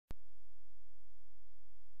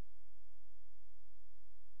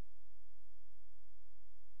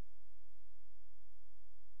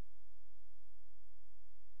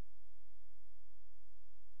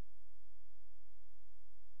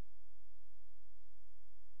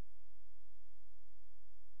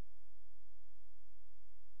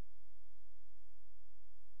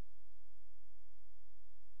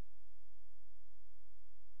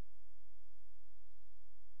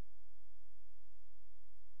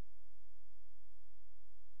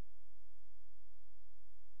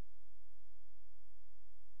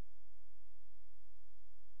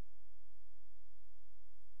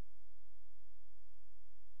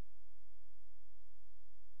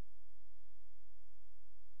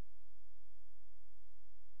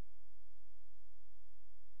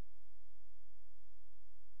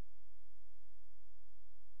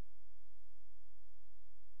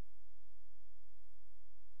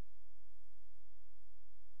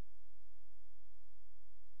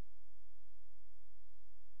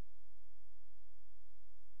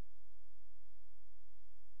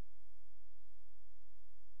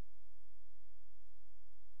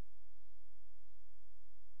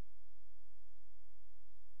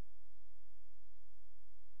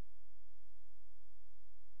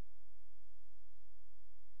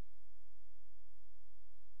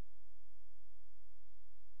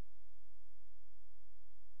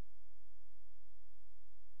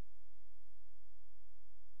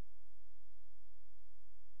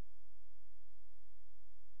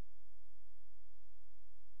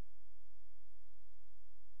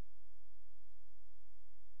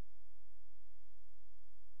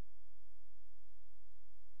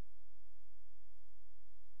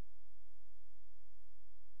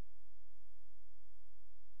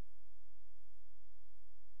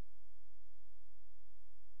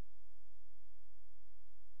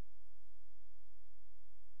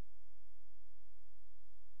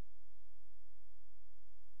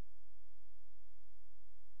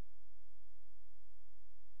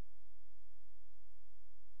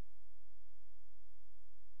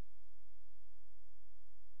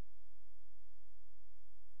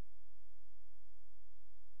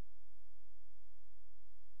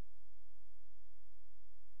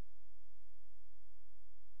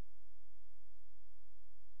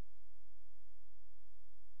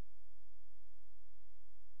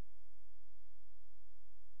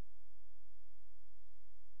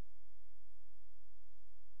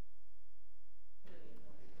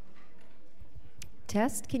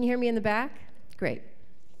Test, can you hear me in the back? Great.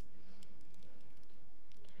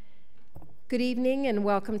 Good evening and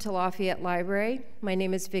welcome to Lafayette Library. My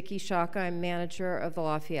name is Vicki Shaka. I'm manager of the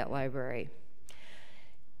Lafayette Library.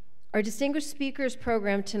 Our distinguished speakers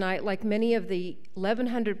program tonight, like many of the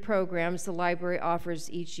 1,100 programs the library offers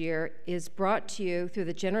each year, is brought to you through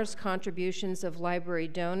the generous contributions of library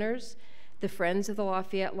donors, the Friends of the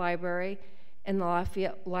Lafayette Library, and the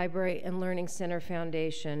Lafayette Library and Learning Center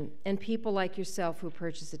Foundation, and people like yourself who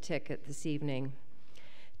purchase a ticket this evening.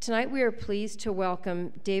 Tonight we are pleased to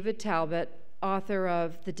welcome David Talbot, author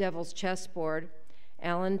of The Devil's Chessboard,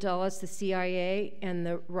 Allen Dulles, the CIA, and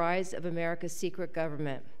the Rise of America's Secret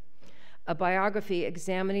Government, a biography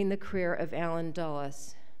examining the career of Allen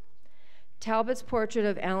Dulles. Talbot's portrait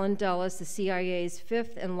of Allen Dulles, the CIA's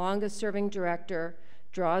fifth and longest-serving director,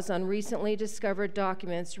 draws on recently discovered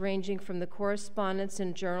documents ranging from the correspondence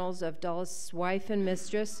and journals of Dulles' wife and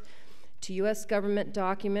mistress to U.S. government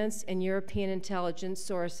documents and European intelligence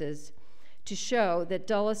sources to show that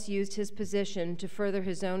Dulles used his position to further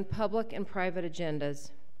his own public and private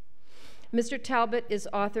agendas. Mr. Talbot is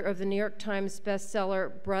author of the New York Times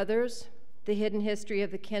bestseller Brothers, The Hidden History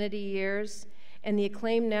of the Kennedy Years, and the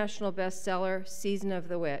acclaimed national bestseller Season of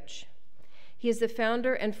the Witch. He is the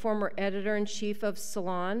founder and former editor-in-chief of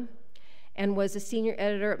Salon and was a senior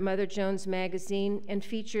editor at Mother Jones Magazine and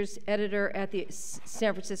features editor at the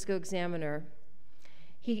San Francisco Examiner.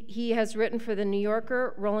 He has written for The New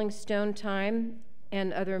Yorker, Rolling Stone, Time,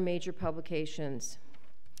 and other major publications.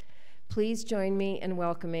 Please join me in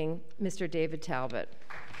welcoming Mr. David Talbot.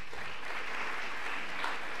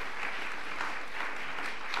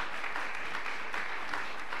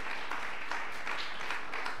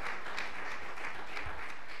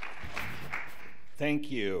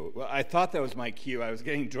 Thank you. Well, I thought that was my cue. I was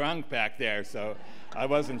getting drunk back there, so I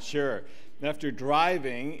wasn't sure. After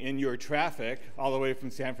driving in your traffic all the way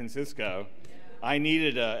from San Francisco, I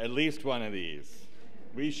needed at least one of these.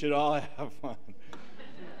 We should all have one.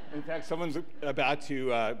 In fact, someone's about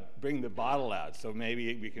to bring the bottle out, so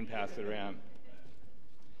maybe we can pass it around.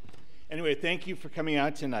 Anyway, thank you for coming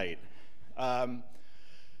out tonight.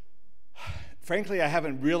 Frankly, I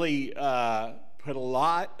haven't really put a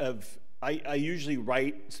lot of I usually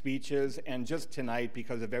write speeches, and just tonight,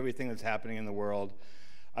 because of everything that's happening in the world,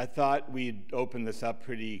 I thought we'd open this up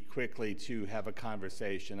pretty quickly to have a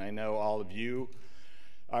conversation. I know all of you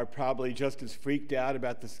are probably just as freaked out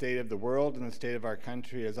about the state of the world and the state of our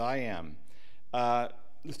country as I am.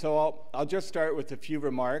 So I'll just start with a few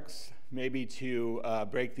remarks, maybe to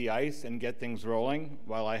break the ice and get things rolling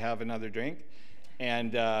while I have another drink,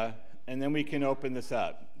 and then we can open this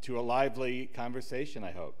up to a lively conversation,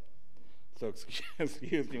 I hope. So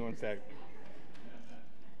excuse me one sec.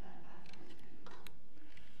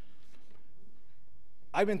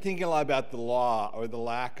 I've been thinking a lot about the law, or the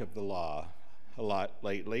lack of the law, a lot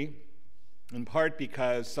lately, in part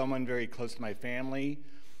because someone very close to my family,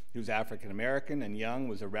 who's African American and young,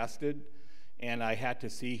 was arrested, and I had to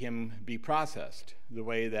see him be processed the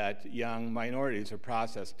way that young minorities are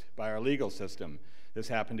processed by our legal system. This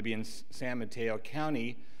happened to be in San Mateo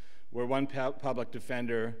County, where one public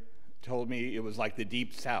defender told me it was like the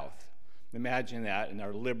Deep South. Imagine that in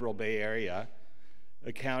our liberal Bay Area,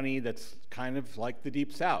 a county that's kind of like the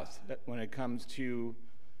Deep South when it comes to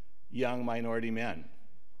young minority men.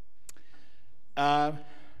 And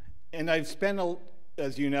I've spent,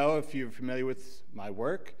 as you know, if you're familiar with my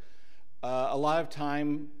work, a lot of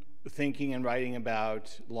time thinking and writing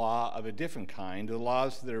about law of a different kind, the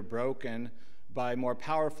laws that are broken by more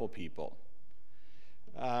powerful people.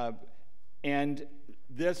 And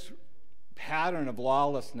this pattern of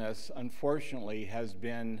lawlessness, unfortunately, has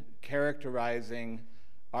been characterizing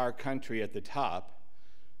our country at the top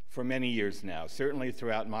for many years now, certainly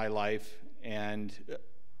throughout my life, and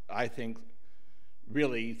I think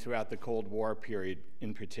really throughout the Cold War period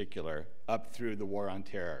in particular, up through the War on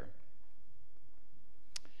Terror.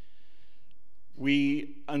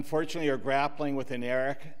 We, unfortunately, are grappling with an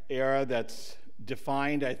era that's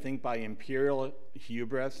defined, I think, by imperial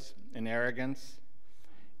hubris and arrogance,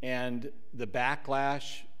 and the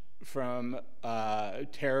backlash from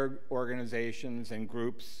terror organizations and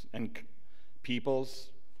groups and peoples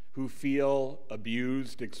who feel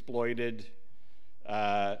abused, exploited,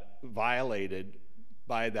 violated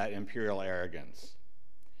by that imperial arrogance.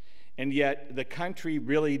 And yet the country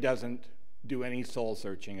really doesn't do any soul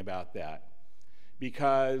searching about that,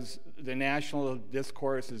 because the national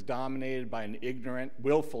discourse is dominated by an ignorant,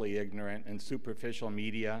 willfully ignorant and superficial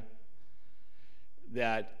media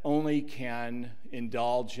that only can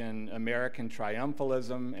indulge in American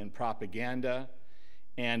triumphalism and propaganda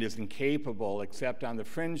and is incapable, except on the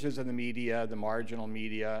fringes of the media, the marginal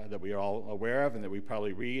media that we are all aware of and that we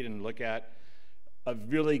probably read and look at,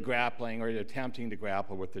 of really grappling or attempting to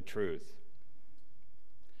grapple with the truth.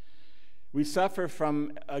 We suffer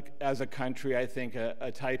from, as a country, I think,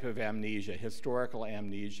 a type of amnesia, historical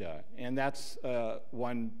amnesia. And that's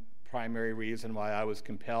one primary reason why I was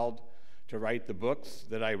compelled to write the books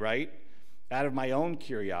that I write, out of my own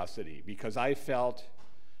curiosity, because I felt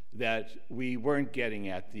that we weren't getting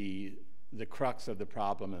at the crux of the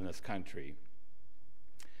problem in this country.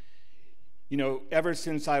 You know, ever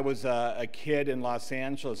since I was a kid in Los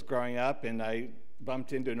Angeles growing up, and I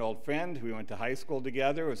bumped into an old friend who we went to high school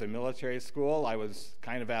together. It was a military school. I was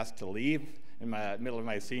kind of asked to leave in the middle of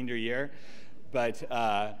my senior year, but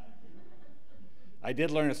I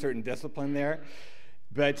did learn a certain discipline there.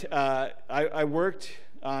 But I worked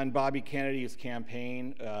on Bobby Kennedy's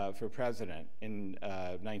campaign for president in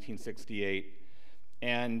 1968,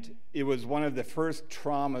 and it was one of the first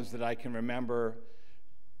traumas that I can remember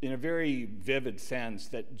in a very vivid sense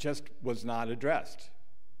that just was not addressed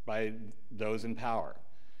by those in power.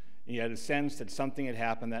 He had a sense that something had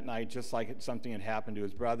happened that night, just like something had happened to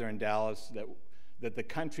his brother in Dallas, that the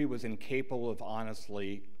country was incapable of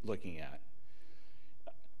honestly looking at.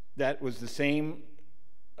 That was the same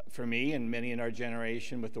for me and many in our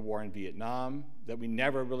generation with the war in Vietnam, that we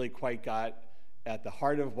never really quite got at the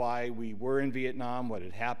heart of why we were in Vietnam, what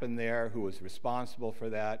had happened there, who was responsible for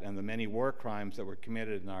that, and the many war crimes that were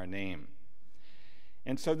committed in our name.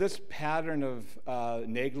 And so this pattern of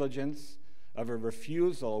negligence, of a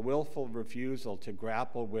refusal, a willful refusal to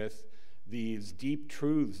grapple with these deep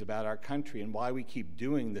truths about our country and why we keep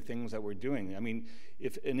doing the things that we're doing. I mean,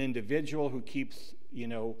 if an individual who keeps,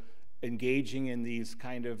 engaging in these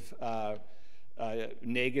kind of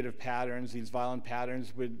negative patterns, these violent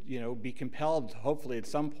patterns, would, be compelled, hopefully at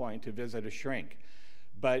some point, to visit a shrink.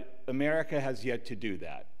 But America has yet to do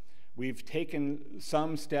that. We've taken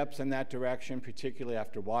some steps in that direction, particularly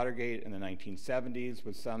after Watergate in the 1970s,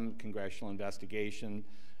 with some congressional investigation,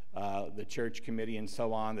 the Church Committee and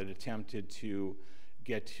so on, that attempted to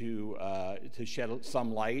get to shed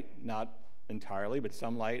some light, not entirely, but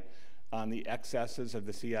some light on the excesses of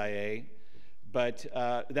the CIA. But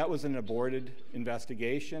that was an aborted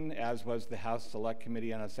investigation, as was the House Select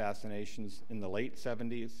Committee on Assassinations in the late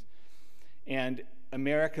 70s. And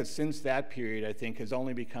America, since that period, I think, has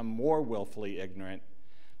only become more willfully ignorant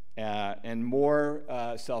and more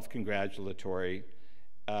self-congratulatory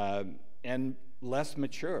and less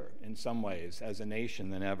mature in some ways as a nation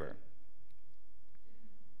than ever.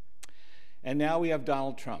 And now we have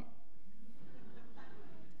Donald Trump.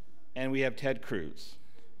 And we have Ted Cruz.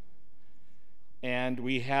 And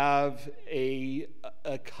we have a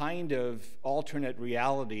kind of alternate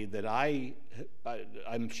reality that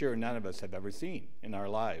I'm sure none of us have ever seen in our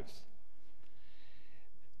lives.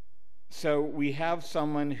 So we have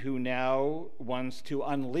someone who now wants to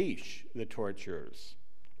unleash the torturers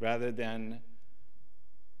rather than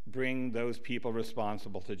bring those people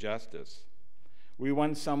responsible to justice. We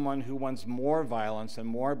want someone who wants more violence and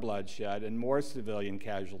more bloodshed and more civilian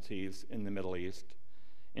casualties in the Middle East,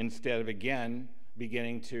 instead of, again,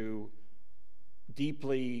 beginning to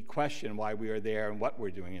deeply question why we are there and what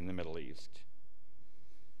we're doing in the Middle East.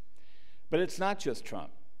 But it's not just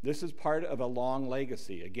Trump. This is part of a long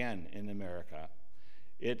legacy, again, in America.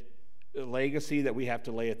 A legacy that we have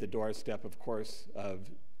to lay at the doorstep, of course, of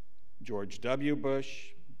George W. Bush,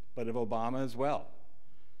 but of Obama as well,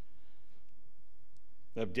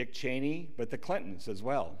 of Dick Cheney, but the Clintons as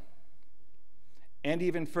well, and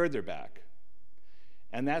even further back.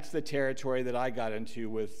 And that's the territory that I got into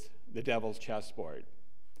with the Devil's Chessboard.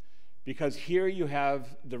 Because here you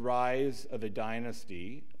have the rise of a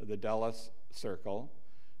dynasty, the Dulles Circle,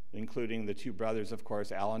 including the two brothers, of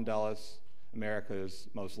course, Allen Dulles, America's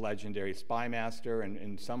most legendary spy master, and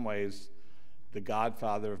in some ways the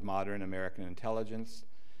godfather of modern American intelligence,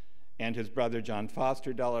 and his brother John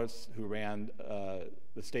Foster Dulles, who ran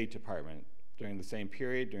the State Department during the same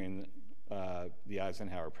period, during the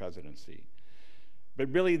Eisenhower presidency. But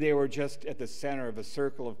really, they were just at the center of a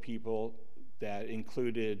circle of people that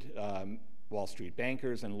included Wall Street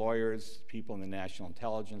bankers and lawyers, people in the national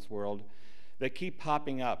intelligence world, that keep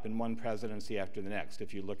popping up in one presidency after the next,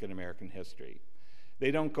 if you look at American history. They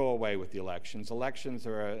don't go away with the elections. Elections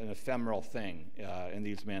are an ephemeral thing in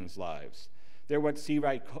these men's lives. They're what C.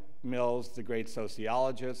 Wright Mills, the great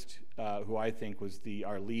sociologist, who I think was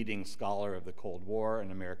our leading scholar of the Cold War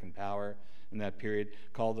and American power in that period,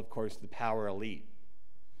 called, of course, the power elite.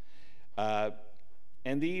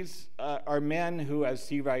 And these are men who, as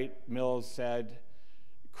C. Wright Mills said,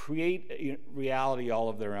 create a reality all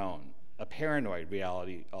of their own. a paranoid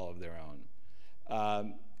reality all of their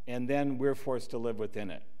own. And then we're forced to live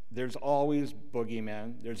within it. There's always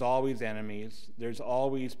boogeymen, there's always enemies, there's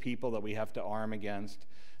always people that we have to arm against,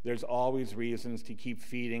 there's always reasons to keep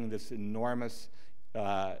feeding this enormous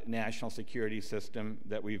national security system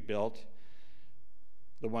that we've built,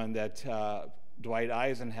 the one that Dwight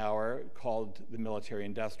Eisenhower called the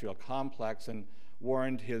military-industrial complex and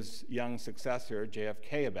warned his young successor,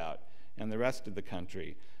 JFK, about, and the rest of the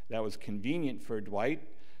country. That was convenient for Dwight.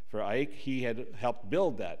 For Ike, he had helped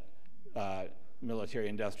build that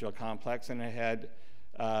military-industrial complex, and it had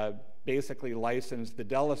basically licensed the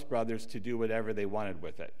Dulles brothers to do whatever they wanted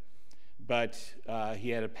with it. But he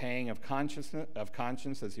had a pang of conscience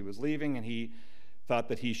as he was leaving, and he thought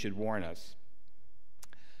that he should warn us.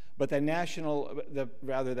 But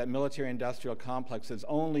that military-industrial complex has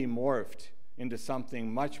only morphed into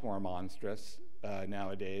something much more monstrous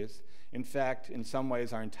nowadays. In fact, in some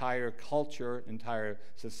ways, our entire culture, entire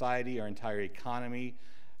society, our entire economy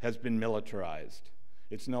has been militarized.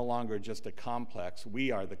 It's no longer just a complex.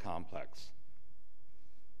 We are the complex.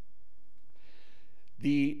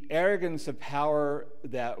 The arrogance of power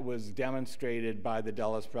that was demonstrated by the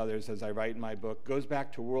Dulles brothers, as I write in my book, goes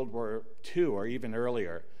back to World War II or even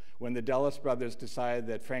earlier, when the Dulles brothers decided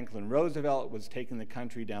that Franklin Roosevelt was taking the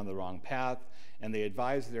country down the wrong path, and they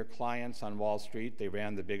advised their clients on Wall Street. They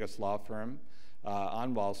ran the biggest law firm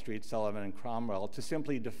on Wall Street, Sullivan and Cromwell, to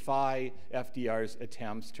simply defy FDR's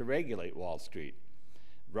attempts to regulate Wall Street.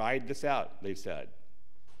 Ride this out, they said.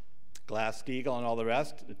 Glass-Steagall and all the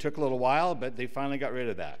rest. It took a little while, but they finally got rid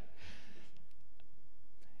of that.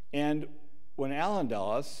 And when Allen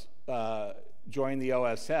Dulles joined the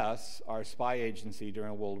OSS, our spy agency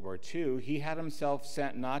during World War II, he had himself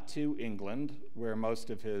sent not to England, where most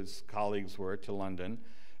of his colleagues were, to London,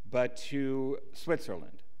 but to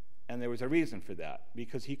Switzerland. And there was a reason for that,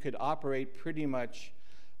 because he could operate pretty much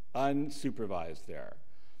unsupervised there.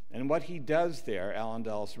 And what he does there, Allen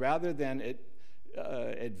Dulles, rather than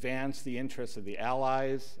advance the interests of the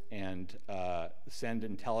Allies and send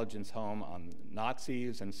intelligence home on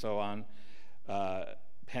Nazis and so on,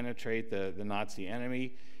 penetrate the Nazi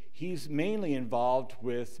enemy, he's mainly involved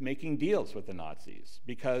with making deals with the Nazis,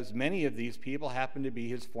 because many of these people happen to be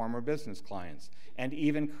his former business clients and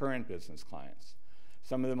even current business clients.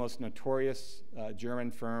 Some of the most notorious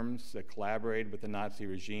German firms that collaborated with the Nazi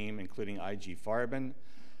regime, including IG Farben,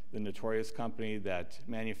 the notorious company that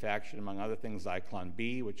manufactured, among other things, Zyklon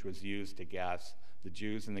B, which was used to gas the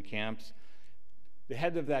Jews in the camps. The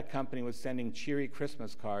head of that company was sending cheery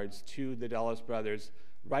Christmas cards to the Dulles brothers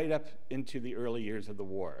right up into the early years of the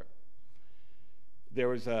war. There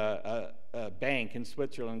was a bank in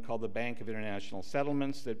Switzerland called the Bank of International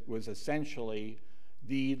Settlements that was essentially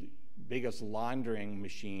the biggest laundering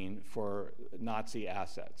machine for Nazi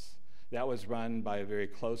assets. That was run by a very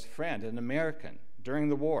close friend, an American, during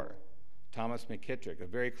the war, Thomas McKittrick, a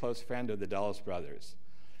very close friend of the Dulles brothers.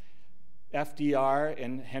 FDR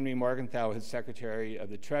and Henry Morgenthau, his Secretary of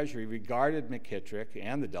the Treasury, regarded McKittrick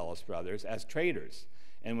and the Dulles brothers as traitors.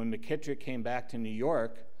 And when McKittrick came back to New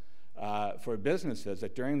York for a business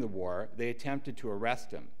visit during the war, they attempted to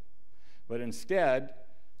arrest him. But instead,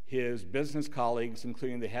 his business colleagues,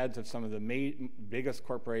 including the heads of some of the biggest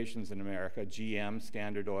corporations in America, GM,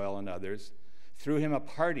 Standard Oil, and others, threw him a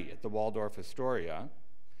party at the Waldorf Astoria.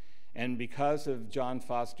 And because of John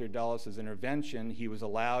Foster Dulles' intervention, he was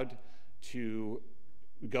allowed to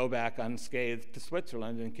go back unscathed to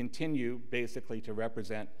Switzerland and continue basically to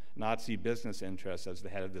represent Nazi business interests as the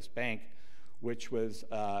head of this bank, which was,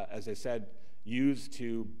 as I said, used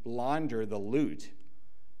to launder the loot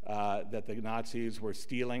that the Nazis were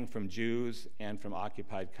stealing from Jews and from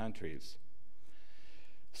occupied countries.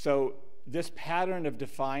 So this pattern of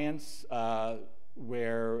defiance,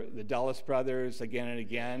 where the Dulles brothers again and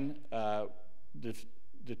again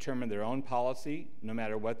determined their own policy, no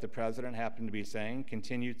matter what the president happened to be saying,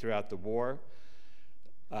 continued throughout the war.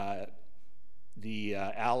 The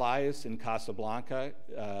Allies in Casablanca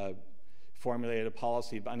formulated a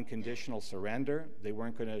policy of unconditional surrender. They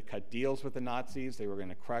weren't going to cut deals with the Nazis. They were going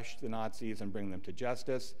to crush the Nazis and bring them to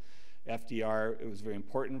justice. FDR, it was very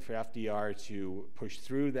important for FDR to push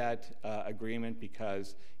through that agreement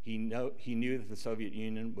because he knew that the Soviet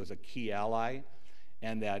Union was a key ally,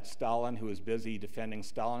 and that Stalin, who was busy defending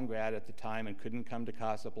Stalingrad at the time and couldn't come to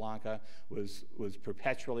Casablanca, was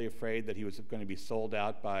perpetually afraid that he was going to be sold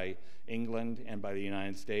out by England and by the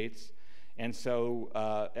United States. And so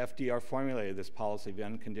FDR formulated this policy of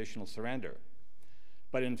unconditional surrender.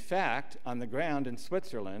 But in fact, on the ground in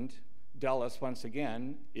Switzerland, Dulles, once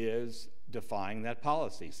again, is defying that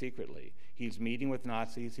policy secretly. He's meeting with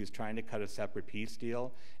Nazis, he's trying to cut a separate peace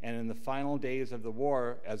deal, and in the final days of the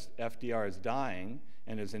war, as FDR is dying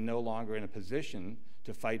and is no longer in a position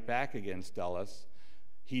to fight back against Dulles,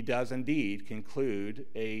 he does indeed conclude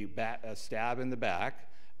a stab in the back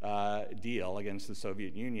deal against the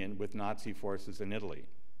Soviet Union with Nazi forces in Italy.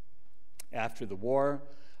 After the war,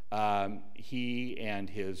 he and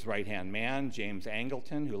his right-hand man, James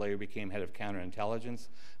Angleton, who later became head of counterintelligence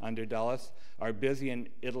under Dulles, are busy in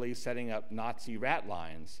Italy setting up Nazi rat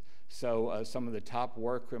lines. So some of the top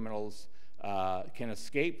war criminals can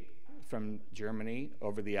escape from Germany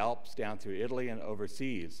over the Alps down through Italy and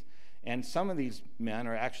overseas. And some of these men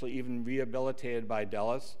are actually even rehabilitated by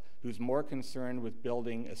Dulles, who's more concerned with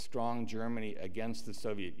building a strong Germany against the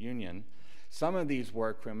Soviet Union. Some of these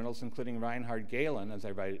war criminals, including Reinhard Gehlen, as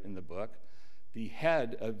I write in the book, the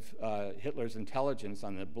head of Hitler's intelligence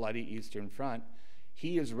on the bloody Eastern Front,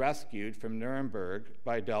 he is rescued from Nuremberg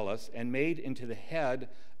by Dulles and made into the head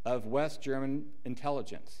of West German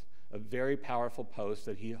intelligence, a very powerful post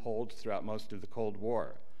that he holds throughout most of the Cold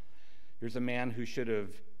War. Here's a man who should have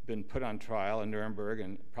been put on trial in Nuremberg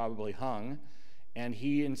and probably hung, and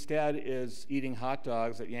he instead is eating hot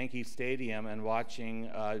dogs at Yankee Stadium and watching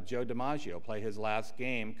Joe DiMaggio play his last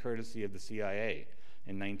game, courtesy of the CIA,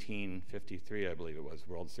 in 1953, I believe it was,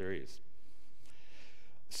 World Series.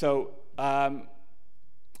 So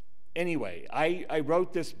anyway, I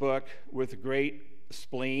wrote this book with great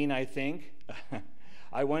spleen, I think.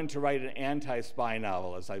 I wanted to write an anti-spy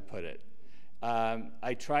novel, as I put it.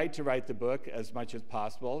 I tried to write the book as much as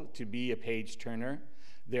possible to be a page-turner.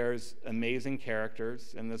 There's amazing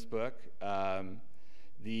characters in this book. And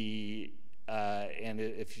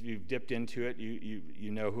if you've dipped into it,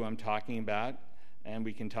 you know who I'm talking about, and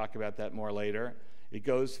we can talk about that more later. It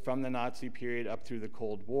goes from the Nazi period up through the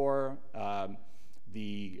Cold War,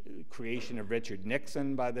 the creation of Richard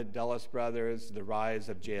Nixon by the Dulles brothers, the rise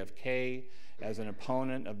of JFK as an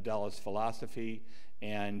opponent of Dulles philosophy,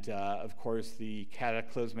 and of course the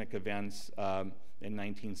cataclysmic events in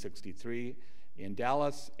 1963 in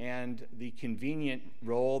Dallas, and the convenient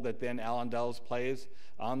role that then Alan Dulles plays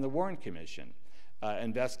on the Warren Commission,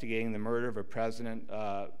 investigating the murder of a president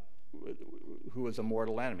who was a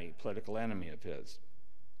mortal enemy, political enemy of his.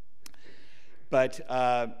 But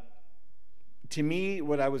to me,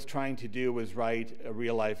 what I was trying to do was write a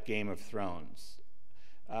real-life Game of Thrones.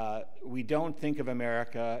 We don't think of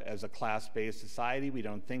America as a class-based society. We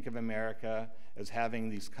don't think of America as having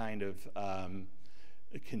these kind of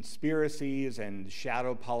conspiracies and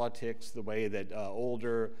shadow politics the way that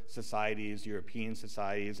older societies, European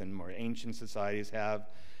societies, and more ancient societies have.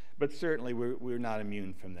 But certainly we're not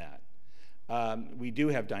immune from that. We do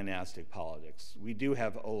have dynastic politics. We do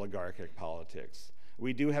have oligarchic politics.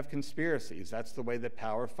 We do have conspiracies. That's the way that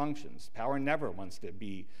power functions. Power never wants to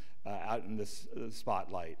be out in the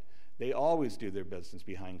spotlight. They always do their business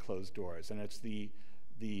behind closed doors, and it's the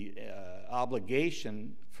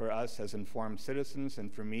obligation for us as informed citizens,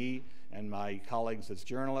 and for me and my colleagues as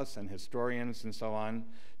journalists and historians and so on,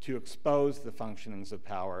 to expose the functionings of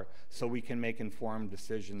power so we can make informed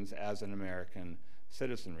decisions as an American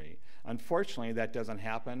citizenry. Unfortunately, that doesn't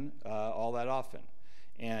happen all that often.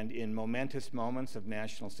 And in momentous moments of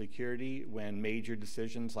national security, when major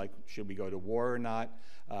decisions like should we go to war or not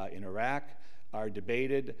in Iraq are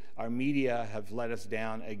debated, our media have let us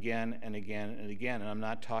down again and again and again. And I'm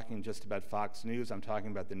not talking just about Fox News, I'm talking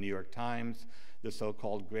about the New York Times, the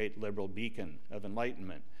so-called great liberal beacon of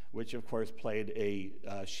enlightenment, which of course played a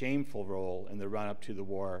shameful role in the run-up to the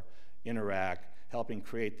war in Iraq, helping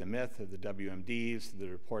create the myth of the WMDs, the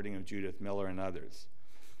reporting of Judith Miller and others.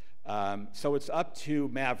 So it's up to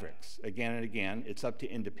mavericks again and again. It's up to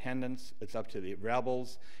independents. It's up to the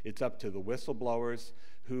rebels. It's up to the whistleblowers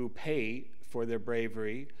who pay for their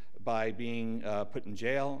bravery by being put in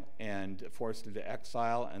jail and forced into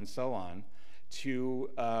exile and so on to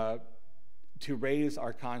raise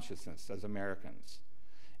our consciousness as Americans.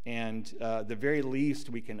 And the very least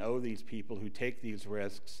we can owe these people who take these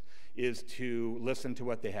risks is to listen to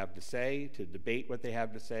what they have to say, to debate what they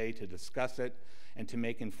have to say, to discuss it, and to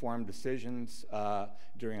make informed decisions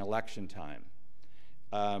during election time.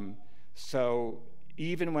 So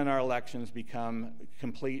even when our elections become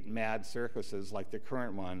complete mad circuses like the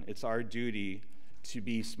current one, it's our duty to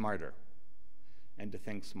be smarter and to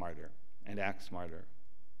think smarter and act smarter.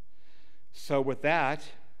 So with that,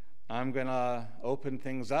 I'm going to open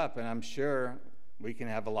things up, and I'm sure we can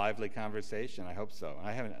have a lively conversation. I hope so.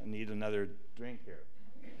 I need another drink here.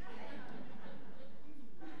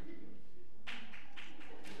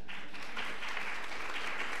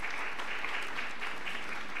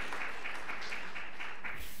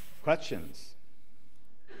 Questions?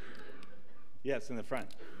 Yes, in the front.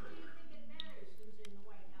 Do you think it matters who's in the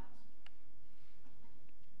White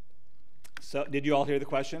House? So, did you all hear the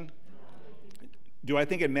question? Do I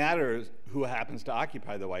think it matters who happens to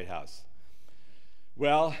occupy the White House?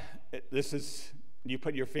 Well, you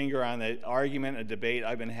put your finger on the argument, a debate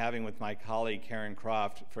I've been having with my colleague Karen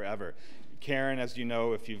Croft forever. Karen, as you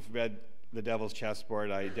know, if you've read The Devil's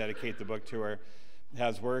Chessboard, I dedicate the book to her,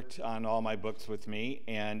 has worked on all my books with me,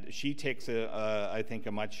 and she takes, I think,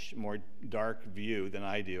 a much more dark view than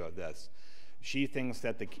I do of this. She thinks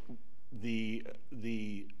that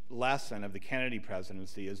the lesson of the Kennedy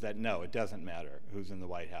presidency is that no, it doesn't matter who's in the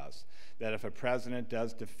White House. That if a president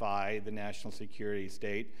does defy the national security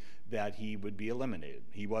state, that he would be eliminated.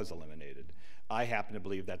 He was eliminated. I happen to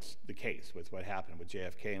believe that's the case with what happened with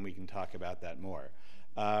JFK, and we can talk about that more.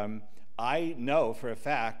 I know for a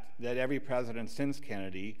fact that every president since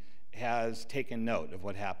Kennedy has taken note of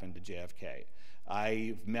what happened to JFK.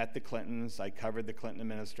 I've met the Clintons. I covered the Clinton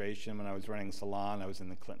administration when I was running Salon. I was in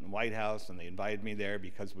the Clinton White House, and they invited me there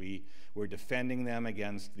because we were defending them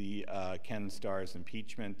against the Ken Starr's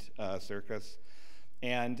impeachment circus.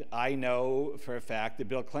 And I know for a fact that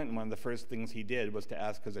Bill Clinton, one of the first things he did was to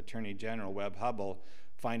ask his Attorney General, Webb Hubbell,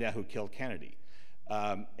 find out who killed Kennedy.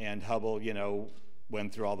 And Hubbell,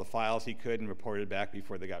 went through all the files he could and reported back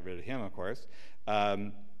before they got rid of him, of course.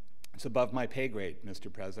 It's above my pay grade,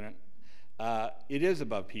 Mr. President. It is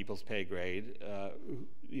above people's pay grade,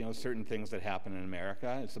 certain things that happen in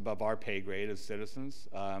America. It's above our pay grade as citizens.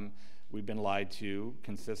 We've been lied to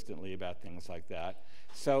consistently about things like that.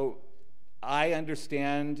 So I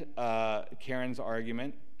understand Karen's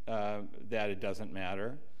argument that it doesn't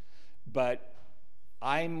matter, but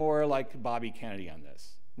I'm more like Bobby Kennedy on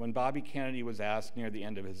this. When Bobby Kennedy was asked near the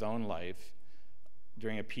end of his own life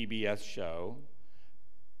during a PBS show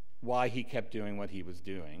why he kept doing what he was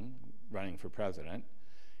doing, running for president,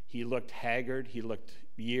 he looked haggard. He looked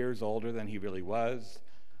years older than he really was.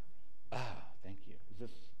 Thank you. Is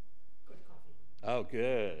this? Good coffee. Oh,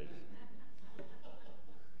 good.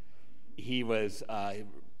 He was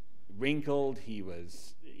wrinkled. He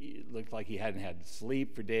looked like he hadn't had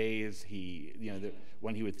sleep for days.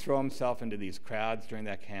 When he would throw himself into these crowds during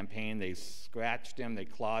that campaign, they scratched him, they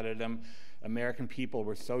clawed at him. American people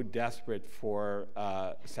were so desperate for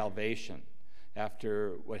salvation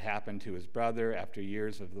after what happened to his brother, after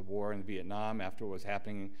years of the war in Vietnam, after what was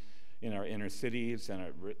happening in our inner cities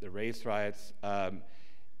and the race riots.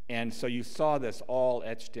 And so you saw this all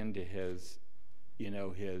etched into his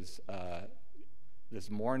this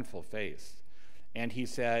mournful face. And he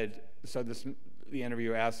said, the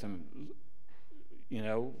interviewer asked him,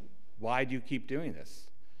 why do you keep doing this?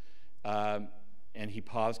 And he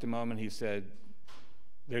paused a moment. He said,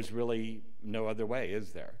 there's really no other way,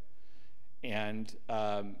 is there? And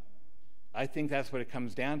I think that's what it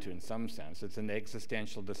comes down to in some sense. It's an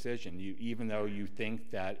existential decision. Even though you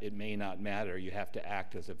think that it may not matter, you have to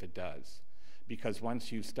act as if it does. Because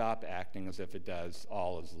once you stop acting as if it does,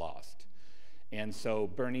 all is lost. And so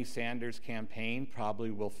Bernie Sanders' campaign probably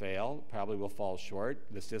will fail, probably will fall short.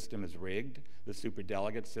 The system is rigged. The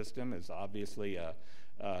superdelegate system is obviously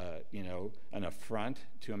an affront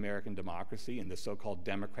to American democracy and the so-called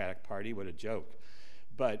Democratic Party. What a joke.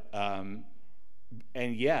 But,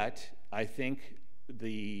 and yet, I think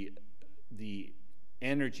the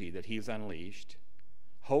energy that he's unleashed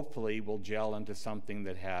hopefully will gel into something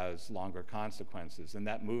that has longer consequences, and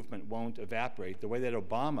that movement won't evaporate the way that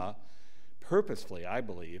Obama purposefully, I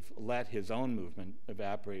believe, let his own movement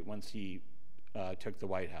evaporate once he took the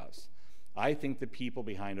White House. I think the people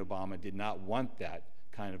behind Obama did not want that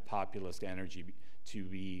kind of populist energy to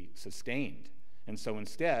be sustained. And so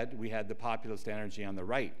instead, we had the populist energy on the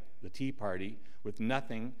right, the Tea Party, with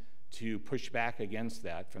nothing to push back against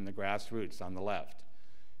that from the grassroots on the left.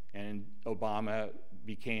 And Obama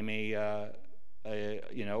became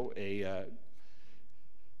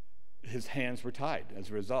his hands were tied as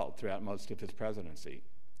a result throughout most of his presidency.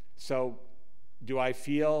 So do I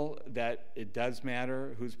feel that it does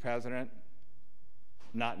matter who's president?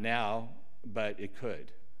 Not now, but it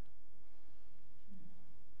could.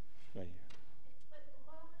 Right here. But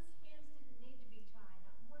Obama's hands didn't need to be tied.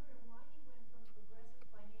 I'm wondering why he went from progressive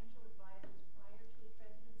financial advisors prior to his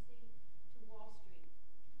presidency to Wall Street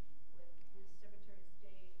with his Secretary of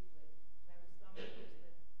State, with Larry Summers,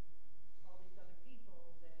 with all these other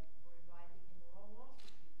people that were advising him, were all Wall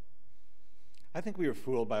Street people. I I think we were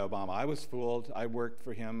fooled by Obama. I was fooled. I worked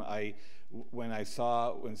for him. When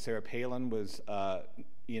Sarah Palin was,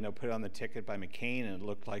 put on the ticket by McCain, and it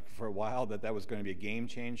looked like for a while that was going to be a game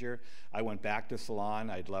changer. I went back to Salon.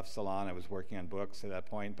 I'd left Salon. I was working on books at that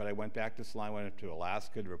point, but I went back to Salon. Went up to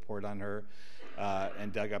Alaska to report on her,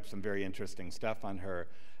 and dug up some very interesting stuff on her.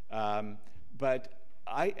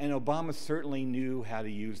 And Obama certainly knew how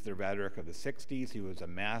to use the rhetoric of the 60s. He was a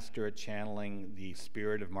master at channeling the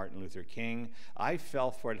spirit of Martin Luther King. I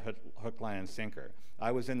fell for it hook, line, and sinker.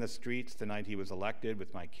 I was in the streets the night he was elected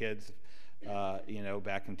with my kids,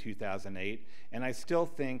 back in 2008. And I still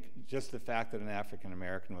think just the fact that an African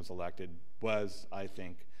American was elected was, I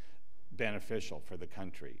think, beneficial for the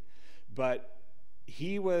country. But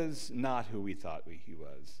he was not who we thought he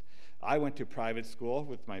was. I went to private school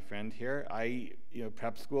with my friend here.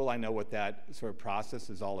 Prep school, I know what that sort of process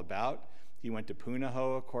is all about. He went to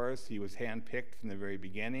Punahou, of course. He was handpicked from the very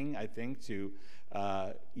beginning, I think, to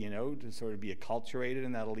sort of be acculturated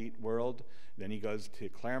in that elite world. Then he goes to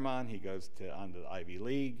Claremont. He goes on to the Ivy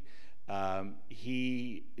League.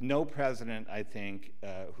 No president, I think,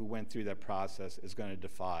 who went through that process is going to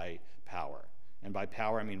defy power. And by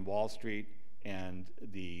power, I mean Wall Street and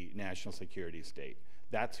the national security state.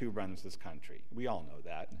 That's who runs this country. We all know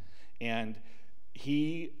that. And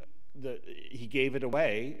he gave it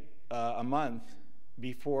away a month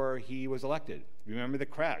before he was elected. Remember, the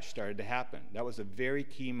crash started to happen. That was a very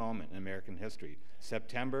key moment in American history.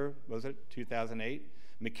 September, was it, 2008?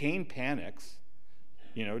 McCain panics,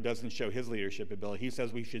 doesn't show his leadership ability. He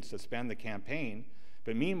says we should suspend the campaign.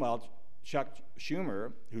 But meanwhile, Chuck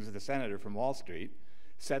Schumer, who's the senator from Wall Street,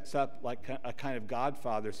 sets up like a kind of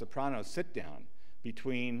Godfather Soprano sit-down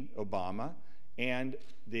between Obama and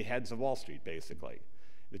the heads of Wall Street, basically,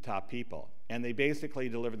 the top people. And they basically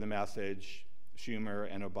delivered the message, Schumer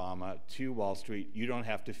and Obama, to Wall Street: you don't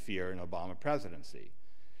have to fear an Obama presidency.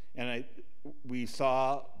 And we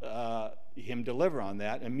saw him deliver on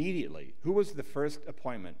that immediately. Who was the first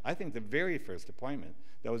appointment? I think the very first appointment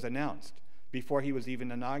that was announced before he was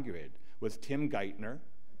even inaugurated was Tim Geithner,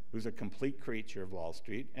 who's a complete creature of Wall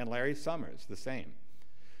Street, and Larry Summers, the same.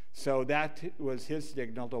 So that was his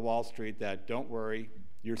signal to Wall Street that, don't worry,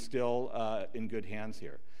 you're still in good hands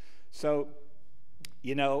here. So,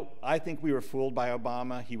 I think we were fooled by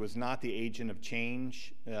Obama. He was not the agent of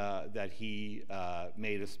change that he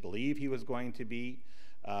made us believe he was going to be.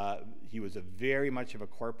 He was very much of a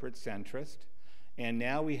corporate centrist. And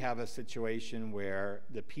now we have a situation where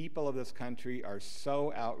the people of this country are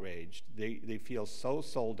so outraged, they feel so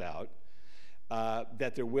sold out,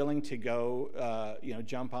 that they're willing to go,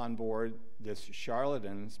 jump on board this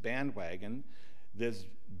charlatan's bandwagon, this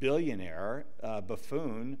billionaire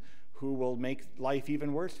buffoon who will make life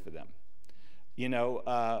even worse for them.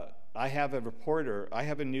 I have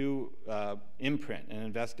a new imprint, an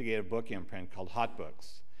investigative book imprint called Hot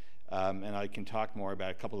Books. And I can talk more about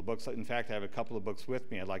a couple of books. In fact, I have a couple of books with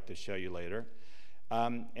me I'd like to show you later.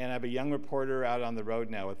 And I have a young reporter out on the road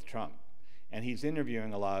now with Trump. And he's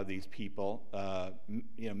interviewing a lot of these people,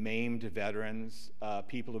 maimed veterans,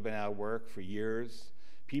 people who've been out of work for years,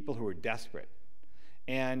 people who are desperate.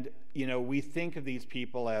 And, we think of these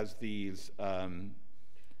people as these,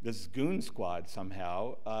 this goon squad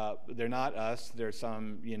somehow. They're not us. They're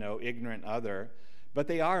some, ignorant other. But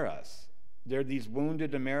they are us. They're these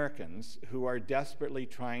wounded Americans who are desperately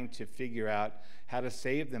trying to figure out how to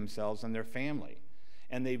save themselves and their family.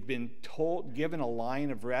 And they've been given a line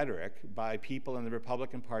of rhetoric by people in the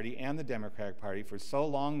Republican Party and the Democratic Party for so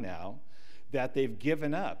long now that they've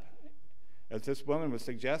given up. As this woman was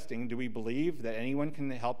suggesting, do we believe that anyone can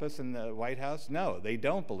help us in the White House? No, they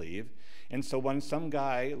don't believe. And so when some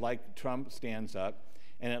guy like Trump stands up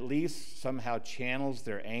and at least somehow channels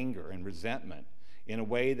their anger and resentment in a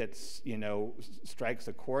way that strikes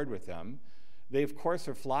a chord with them, they of course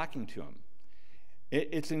are flocking to him.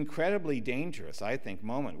 It's an incredibly dangerous, I think,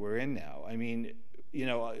 moment we're in now. I mean,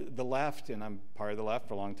 the left, and I'm part of the left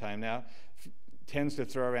for a long time now, tends to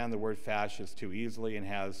throw around the word fascist too easily and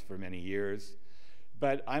has for many years.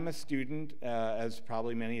 But I'm a student, as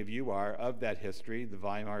probably many of you are, of that history, the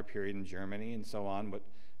Weimar period in Germany and so on,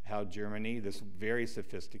 how Germany, this very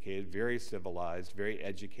sophisticated, very civilized, very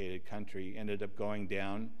educated country, ended up going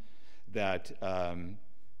down that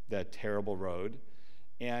terrible road.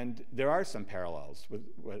 And there are some parallels with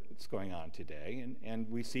what's going on today, and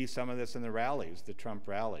we see some of this in the rallies, the Trump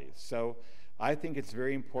rallies. So I think it's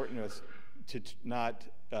very important to not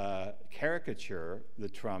caricature the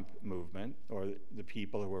Trump movement or the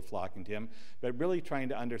people who are flocking to him, but really trying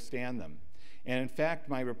to understand them. And in fact,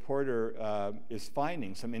 my reporter is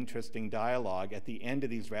finding some interesting dialogue at the end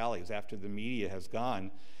of these rallies after the media has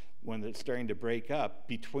gone when it's starting to break up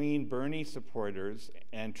between Bernie supporters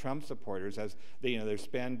and Trump supporters, as they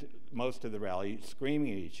spend most of the rally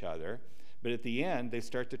screaming at each other, but at the end they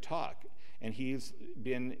start to talk. And he's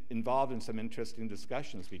been involved in some interesting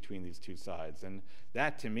discussions between these two sides, and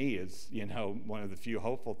that to me is, one of the few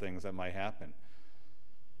hopeful things that might happen.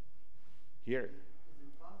 Here. Is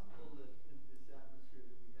it possible that in this atmosphere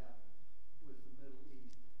that we have with the Middle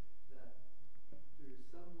East, that there's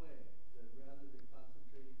some way that rather than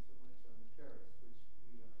concentrating so much on the terrorists, which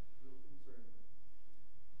we are real concerned with,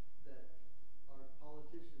 that our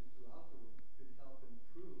politicians throughout the world could help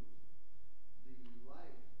improve the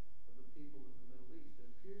life of the people in the Middle East? It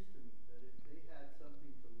appears to me that if they had something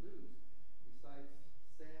to lose besides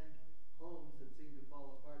sand homes that seem to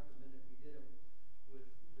fall apart the minute we hit them with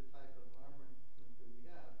the type of armament that we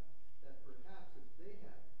have, that perhaps if they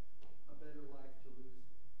had a better life to lose,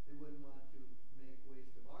 they wouldn't want to make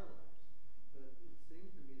waste of our lives. But it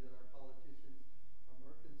seems to me that our politicians are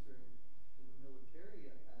more concerned in the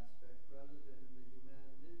military aspect rather than in the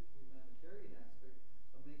humanitarian aspect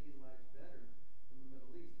of making lives better in the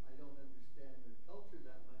Middle East. I don't understand their culture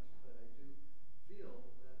that much, but I do feel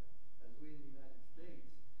that as we in the United States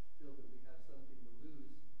feel that we have something to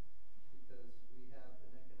lose because we have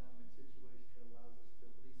an economic situation that allows us to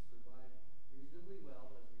at least survive reasonably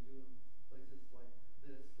well, as we do in places like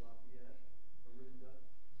this, Lafayette, Orinda,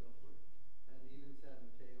 so forth, and even San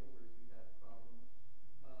Mateo, where you had problems,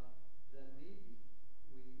 then maybe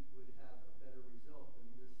we would have a better result than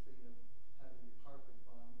this thing of having to carpet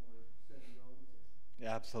bomb or send drones in.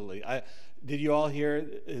 Absolutely. Did you all hear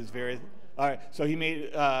his very... All right, so he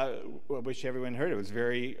made, I wish everyone heard it, was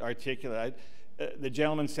very articulate. The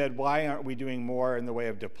gentleman said, why aren't we doing more in the way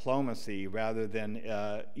of diplomacy rather than,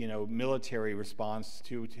 military response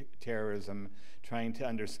to terrorism, trying to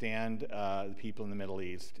understand the people in the Middle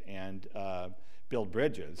East and build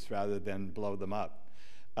bridges rather than blow them up?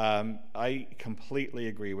 I completely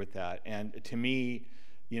agree with that. And to me,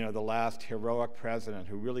 the last heroic president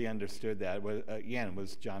who really understood that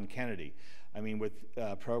was John Kennedy. I mean, with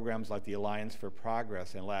programs like the Alliance for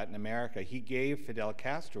Progress in Latin America, he gave Fidel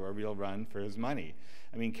Castro a real run for his money.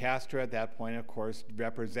 I mean, Castro at that point, of course,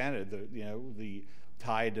 represented the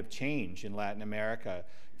tide of change in Latin America.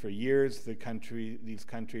 For years, these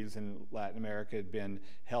countries in Latin America had been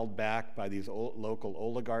held back by these local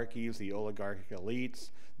oligarchies, the oligarchic elites,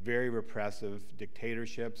 very repressive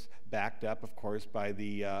dictatorships, backed up, of course, by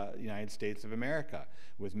the United States of America,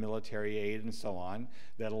 with military aid and so on,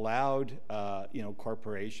 that allowed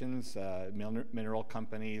corporations, mineral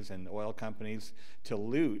companies and oil companies to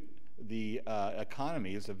loot the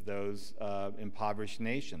economies of those impoverished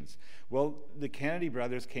nations. Well, the Kennedy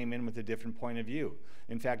brothers came in with a different point of view.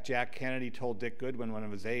 In fact, Jack Kennedy told Dick Goodwin, one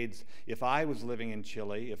of his aides, if I was living in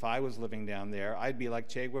Chile, if I was living down there, I'd be like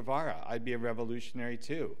Che Guevara. I'd be a revolutionary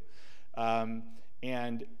too.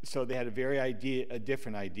 And so they had a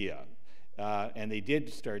different idea. And they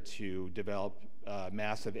did start to develop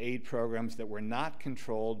massive aid programs that were not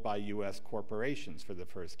controlled by U.S. corporations for the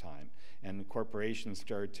first time. And corporations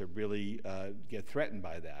started to really get threatened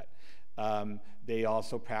by that. They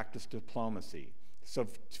also practiced diplomacy. So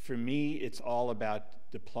for me, it's all about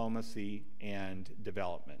diplomacy and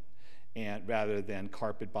development, and rather than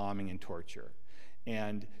carpet bombing and torture.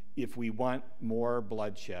 And if we want more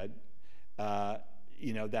bloodshed,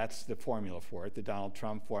 that's the formula for it, the Donald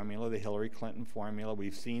Trump formula, the Hillary Clinton formula.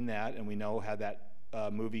 We've seen that, and we know how that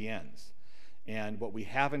movie ends. And what we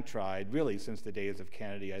haven't tried, really, since the days of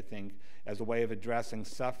Kennedy, I think, as a way of addressing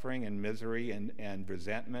suffering and misery and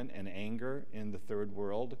resentment and anger in the third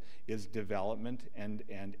world, is development and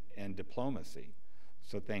diplomacy.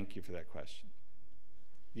 So thank you for that question.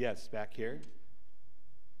 Yes, back here.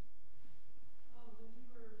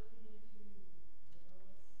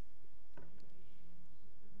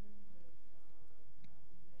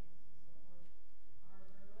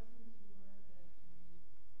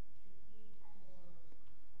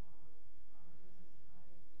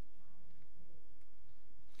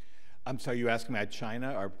 I'm sorry, you asking about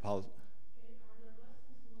China or policy? Are there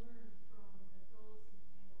lessons learned from the Dulles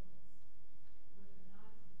entanglements with the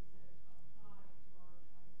Nazis that apply to our ties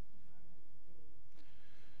to China today?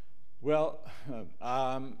 Well,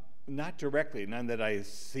 not directly, none that I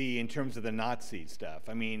see in terms of the Nazi stuff.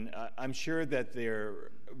 I mean, I'm sure that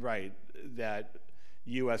they're right, that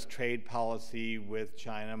U.S. trade policy with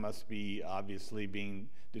China must be obviously being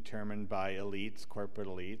determined by elites, corporate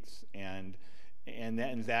elites, and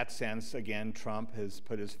in that sense, again, Trump has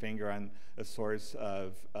put his finger on a source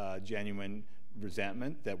of genuine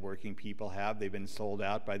resentment that working people have. They've been sold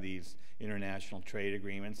out by these international trade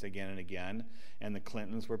agreements again and again, and the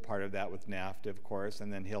Clintons were part of that with NAFTA, of course,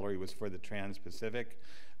 and then Hillary was for the Trans-Pacific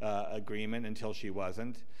Agreement until she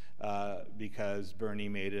wasn't, because Bernie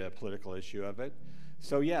made it a political issue of it.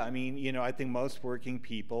 So yeah, I mean, you know, I think most working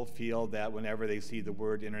people feel that whenever they see the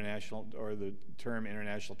word international or the term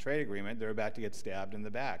international trade agreement, they're about to get stabbed in the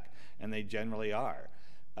back, and they generally are.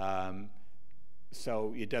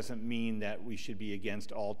 So it doesn't mean that we should be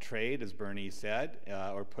against all trade, as Bernie said,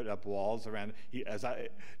 or put up walls around.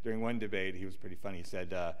 During one debate, he was pretty funny. He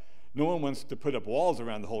said, "No one wants to put up walls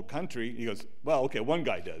around the whole country." He goes, "Well, okay, one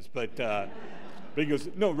guy does, but he goes,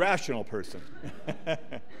 no rational person."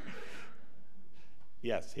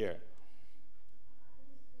 Yes, here.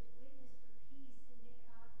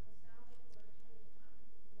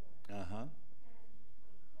 Uh-huh.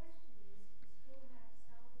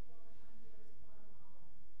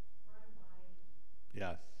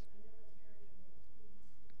 Yes.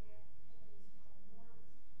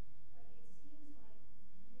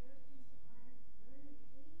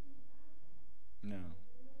 No.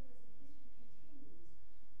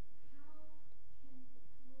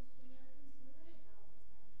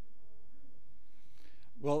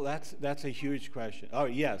 Well, that's a huge question. Oh,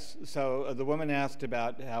 yes. So the woman asked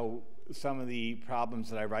about how some of the problems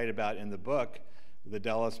that I write about in the book, the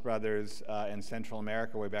Dulles brothers in Central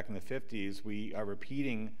America way back in the 50s, we are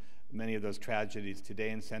repeating many of those tragedies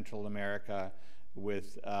today in Central America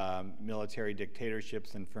with military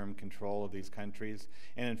dictatorships and firm control of these countries.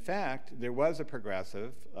 And in fact, there was a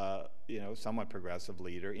progressive, somewhat progressive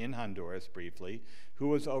leader in Honduras briefly, who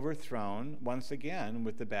was overthrown once again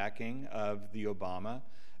with the backing of the Obama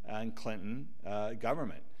and Clinton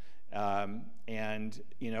government. And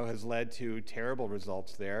has led to terrible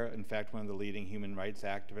results there. In fact, one of the leading human rights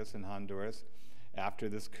activists in Honduras, after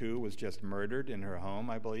this coup, was just murdered in her home,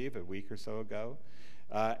 I believe, a week or so ago.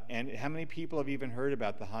 And how many people have even heard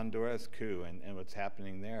about the Honduras coup and what's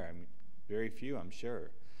happening there? I mean, very few, I'm sure.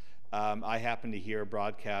 I happened to hear a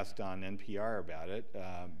broadcast on NPR about it,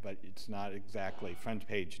 but it's not exactly front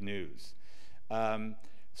page news.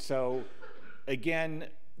 So again,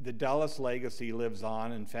 the Dulles legacy lives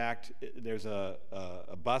on. In fact, there's a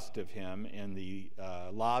bust of him in the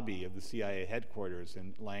lobby of the CIA headquarters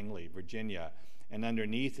in Langley, Virginia. And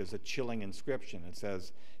underneath is a chilling inscription. It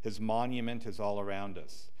says, "His monument is all around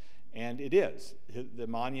us." And it is. The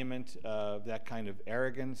monument of that kind of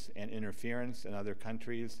arrogance and interference in other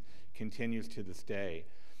countries continues to this day.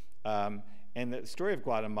 And the story of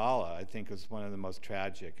Guatemala, I think, is one of the most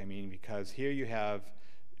tragic. I mean, because here you have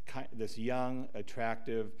this young,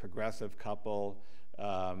 attractive, progressive couple,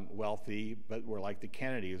 wealthy, but were like the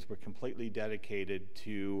Kennedys, were completely dedicated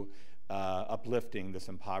to uplifting this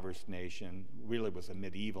impoverished nation. Really was a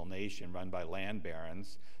medieval nation run by land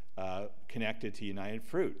barons, connected to United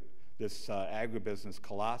Fruit, this agribusiness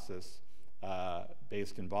colossus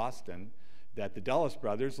based in Boston that the Dulles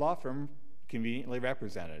brothers law firm conveniently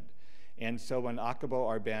represented. And so when Akabo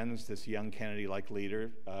Arbenz, this young Kennedy-like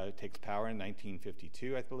leader, takes power in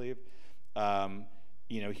 1952, I believe,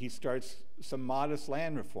 he starts some modest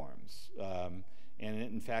land reforms. And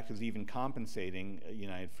in fact is even compensating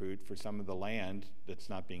United Fruit for some of the land that's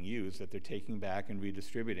not being used that they're taking back and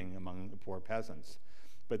redistributing among the poor peasants.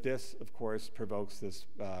 But this, of course, provokes this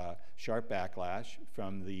sharp backlash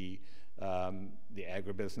from the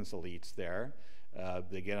agribusiness elites there.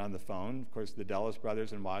 They get on the phone, of course, the Dulles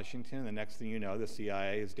brothers in Washington, and the next thing you know, the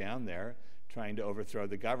CIA is down there trying to overthrow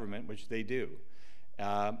the government, which they do.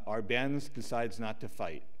 Arbenz decides not to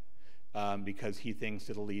fight because he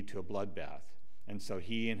thinks it'll lead to a bloodbath. And so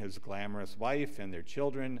he and his glamorous wife and their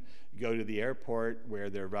children go to the airport where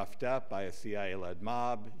they're roughed up by a CIA-led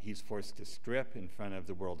mob. He's forced to strip in front of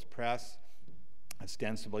the world's press,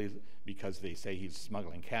 ostensibly because they say he's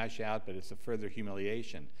smuggling cash out, but it's a further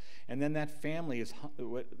humiliation. And then that family is,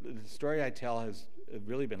 the story I tell has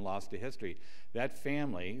really been lost to history. That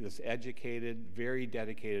family, this educated, very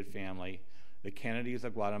dedicated family, the Kennedys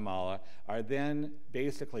of Guatemala, are then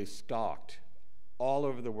basically stalked all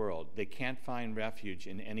over the world. They can't find refuge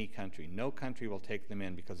in any country. No country will take them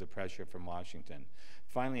in because of pressure from Washington.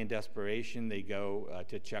 Finally, in desperation, they go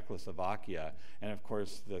to Czechoslovakia, and of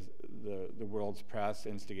course, the world's press,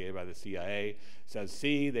 instigated by the CIA, says,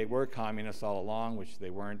 see, they were communists all along, which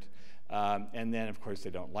they weren't. And then, of course,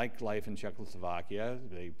 they don't like life in Czechoslovakia.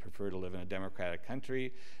 They prefer to live in a democratic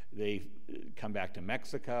country. They come back to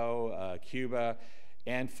Mexico, Cuba,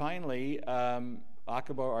 and finally,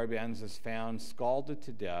 Akabo Arbenz is found scalded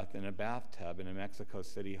to death in a bathtub in a Mexico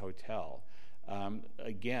City hotel.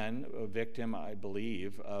 Again, a victim, I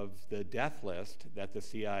believe, of the death list that the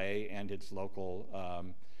CIA and its local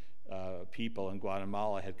people in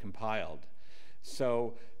Guatemala had compiled.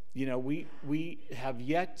 So, you know, we have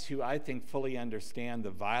yet to, I think, fully understand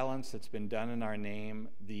the violence that's been done in our name,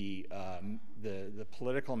 the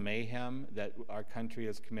political mayhem that our country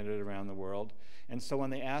has committed around the world. And so when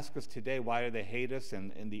they ask us today, why do they hate us?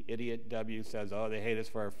 And the idiot W says, oh, they hate us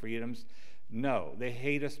for our freedoms. No, they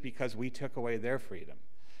hate us because we took away their freedom.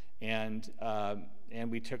 And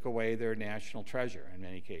we took away their national treasure in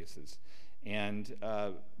many cases. And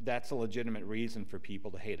that's a legitimate reason for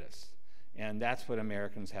people to hate us. And that's what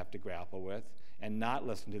Americans have to grapple with, and not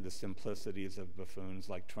listen to the simplicities of buffoons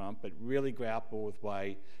like Trump, but really grapple with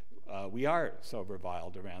why we are so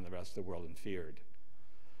reviled around the rest of the world and feared.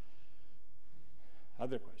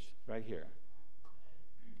 Other questions? Right here. It's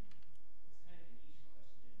kind of a niche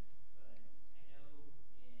question, but I know in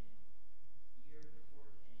the year before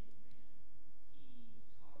Kennedy ran, he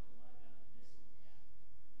talked a lot about the missile gap,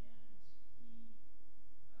 and he was hammering the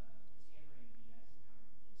Eisenhower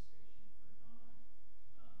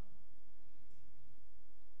administration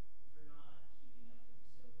for not keeping up with the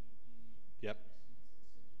Soviet Union Yep. estimates of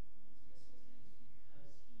the Soviet Union's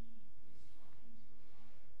missiles, and it was because he was talking to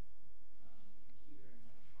a lot of computer and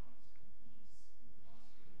electronics companies in the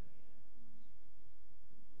Boston area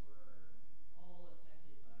who were all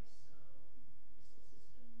affected by some missile system not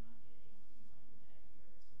getting greenlighted that year, and so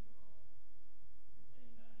they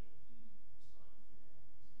were all complaining about it. He responded to that, used it as a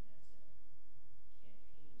campaign talking point. So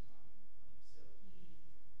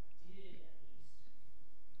he did at least,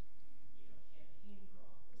 campaign for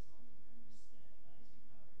office on the premise that the Eisenhower administration was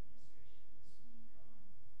weak on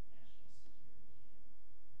national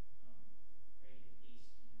security and ready to at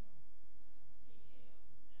least, make hay off of that.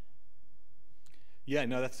 Yeah,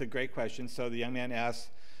 no, that's a great question. So the young man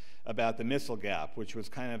asked about the missile gap, which was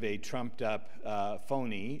kind of a trumped-up,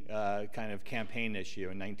 phony kind of campaign issue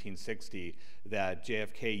in 1960 that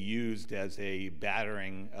JFK used as a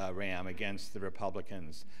battering ram against the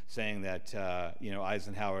Republicans, saying that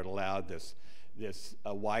Eisenhower had allowed this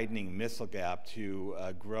widening missile gap to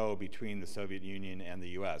grow between the Soviet Union and the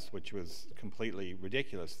U.S., which was completely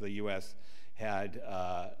ridiculous. The U.S. had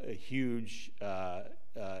a huge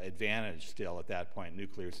advantage still at that point,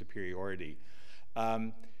 nuclear superiority.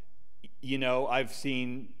 I've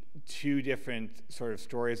seen two different sort of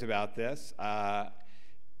stories about this, but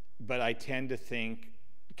I tend to think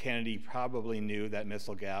Kennedy probably knew that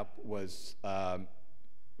missile gap was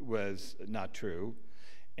not true,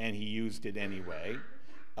 and he used it anyway.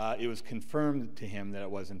 It was confirmed to him that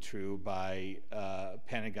it wasn't true by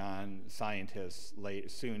Pentagon scientists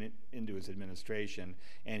soon into his administration,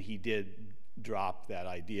 and he did drop that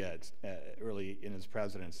idea early in his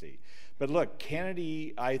presidency. But look,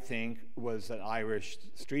 Kennedy, I think, was an Irish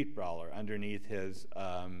street brawler underneath his,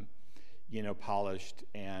 polished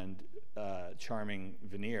and charming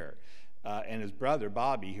veneer. And his brother,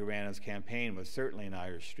 Bobby, who ran his campaign, was certainly an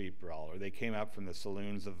Irish street brawler. They came up from the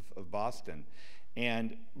saloons of Boston.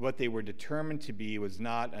 And what they were determined to be was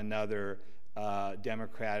not another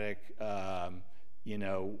Democratic,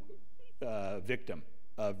 victim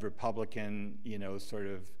of Republican, sort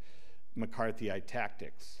of McCarthyite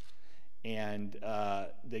tactics. And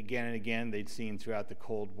again and again, they'd seen throughout the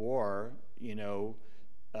Cold War,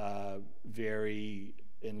 very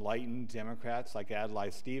enlightened Democrats like Adlai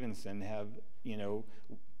Stevenson have,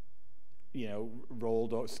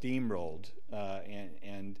 steamrolled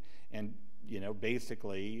and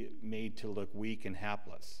basically made to look weak and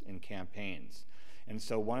hapless in campaigns. And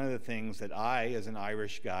so one of the things that I, as an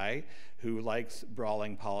Irish guy who likes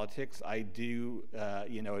brawling politics, I do,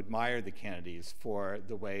 admire the Kennedys for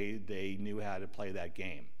the way they knew how to play that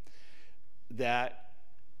game. That,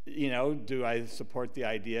 do I support the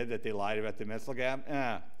idea that they lied about the missile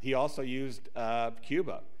gap? He also used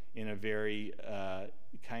Cuba in a very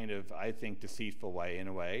kind of, I think, deceitful way, in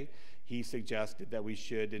a way. He suggested that we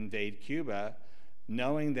should invade Cuba,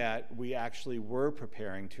 knowing that we actually were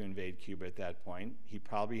preparing to invade Cuba at that point. He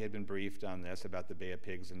probably had been briefed on this about the Bay of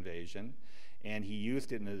Pigs invasion, and he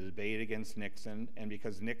used it in a debate against Nixon, and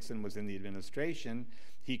because Nixon was in the administration,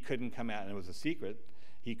 he couldn't come out, and it was a secret,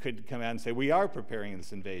 he couldn't come out and say, we are preparing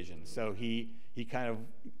this invasion. So he kind of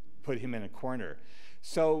put him in a corner.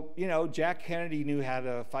 So, Jack Kennedy knew how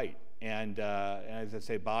to fight, and as I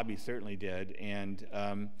say, Bobby certainly did.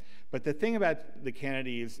 But the thing about the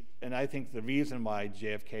Kennedys, and I think the reason why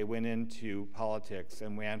JFK went into politics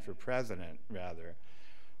and ran for president, rather,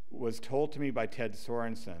 was told to me by Ted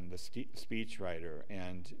Sorensen, the speechwriter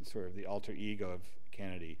and sort of the alter ego of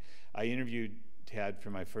Kennedy. I interviewed Ted for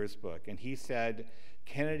my first book, and he said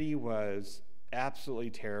Kennedy was absolutely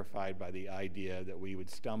terrified by the idea that we would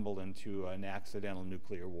stumble into an accidental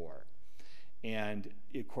nuclear war. And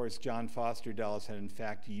of course, John Foster Dulles had in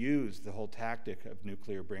fact used the whole tactic of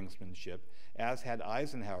nuclear brinksmanship, as had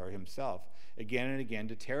Eisenhower himself, again and again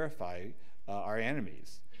to terrify our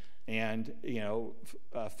enemies. And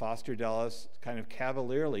Foster Dulles kind of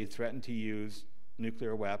cavalierly threatened to use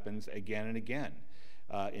nuclear weapons again and again.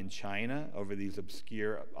 In China, over these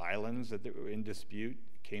obscure islands that were in dispute,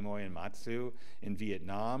 Quemoy and Matsu, in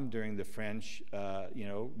Vietnam during the French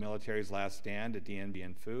military's last stand at Dien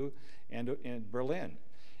Bien Phu, and in Berlin.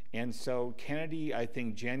 And so Kennedy, I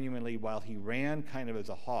think genuinely, while he ran kind of as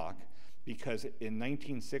a hawk, because in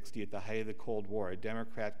 1960, at the height of the Cold War, a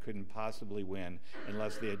Democrat couldn't possibly win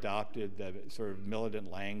unless they adopted the sort of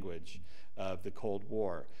militant language of the Cold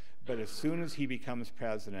War. But as soon as he becomes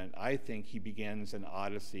president, I think he begins an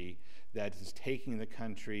odyssey that is taking the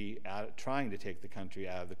country out, trying to take the country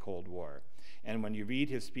out of the Cold War. And when you read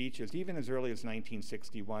his speeches, even as early as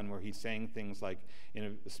 1961, where he's saying things like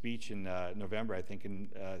in a speech in November, I think in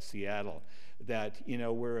Seattle, that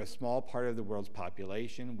we're a small part of the world's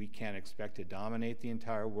population. We can't expect to dominate the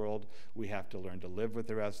entire world. We have to learn to live with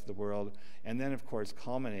the rest of the world. And then, of course,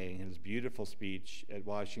 culminating his beautiful speech at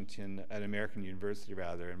American University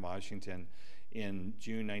in Washington in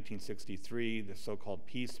June 1963, the so-called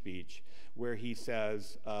peace speech, where he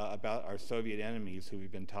says about our Soviet enemies who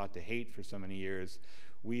we've been taught to hate for so many years,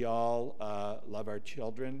 we all love our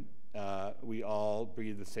children, we all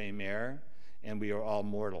breathe the same air, and we are all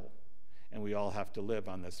mortal, and we all have to live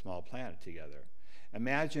on this small planet together.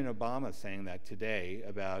 Imagine Obama saying that today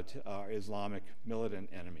about our Islamic militant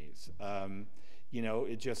enemies.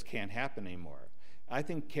 It just can't happen anymore. I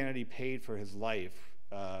think Kennedy paid for his life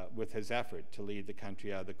with his effort to lead the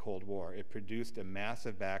country out of the Cold War. It produced a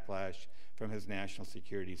massive backlash from his national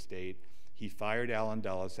security state. He fired Allen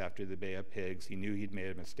Dulles after the Bay of Pigs. He knew he'd made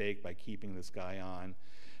a mistake by keeping this guy on.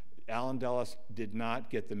 Allen Dulles did not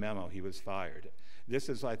get the memo. He was fired. This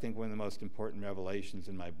is, I think, one of the most important revelations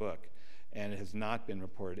in my book, and it has not been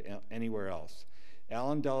reported anywhere else.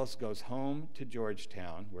 Allen Dulles goes home to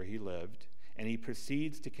Georgetown, where he lived, and he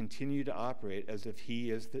proceeds to continue to operate as if he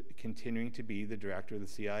is continuing to be the director of the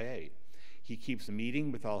CIA. He keeps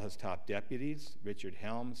meeting with all his top deputies, Richard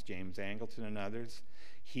Helms, James Angleton, and others.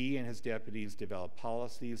 He and his deputies develop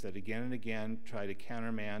policies that again and again try to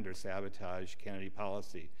countermand or sabotage Kennedy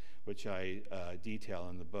policy, which I detail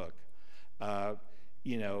in the book.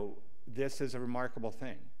 This is a remarkable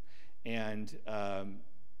thing. And,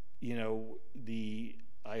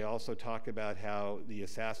 I also talk about how the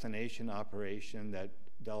assassination operation that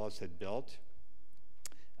Dulles had built,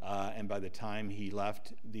 and by the time he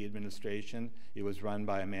left the administration, it was run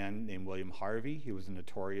by a man named William Harvey. He was a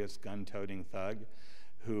notorious gun-toting thug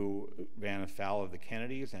who ran afoul of the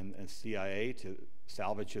Kennedys, and CIA, to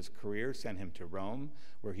salvage his career, sent him to Rome,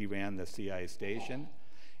 where he ran the CIA station.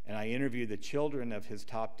 And I interviewed the children of his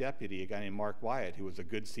top deputy, a guy named Mark Wyatt, who was a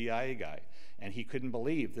good CIA guy. And he couldn't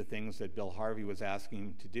believe the things that Bill Harvey was asking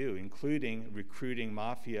him to do, including recruiting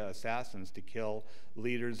mafia assassins to kill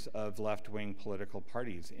leaders of left-wing political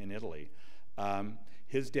parties in Italy.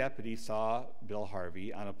 His deputy saw Bill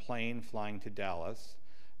Harvey on a plane flying to Dallas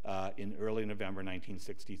in early November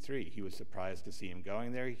 1963. He was surprised to see him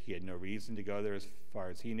going there. He had no reason to go there as far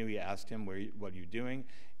as he knew. He asked him, what are you doing?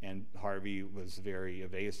 And Harvey was very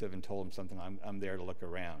evasive and told him something, I'm there to look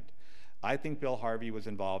around. I think Bill Harvey was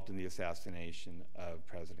involved in the assassination of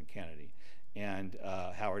President Kennedy. And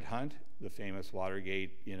Howard Hunt, the famous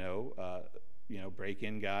Watergate,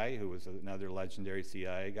 break-in guy, who was another legendary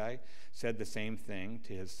CIA guy, said the same thing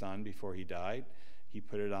to his son before he died. He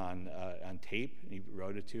put it on tape, and he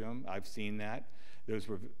wrote it to him. I've seen that. Those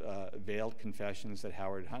were veiled confessions that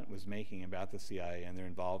Howard Hunt was making about the CIA and their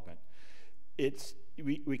involvement.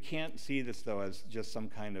 We can't see this, though, as just some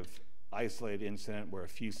kind of isolated incident where a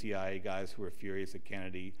few CIA guys who were furious at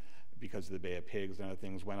Kennedy because of the Bay of Pigs and other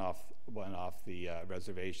things went off the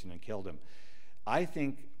reservation and killed him. I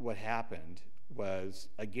think what happened was,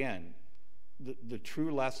 again, the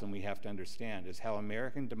true lesson we have to understand is how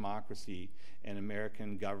American democracy and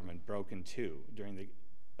American government broke in two during the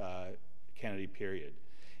Kennedy period.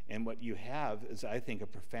 And what you have is, I think, a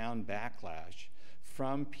profound backlash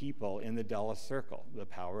from people in the Dulles circle, the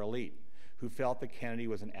power elite, who felt that Kennedy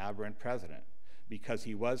was an aberrant president because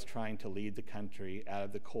he was trying to lead the country out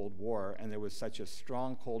of the Cold War, and there was such a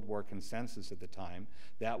strong Cold War consensus at the time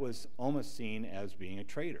that was almost seen as being a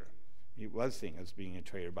traitor. He was seen as being a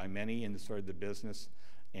traitor by many in the sort of the business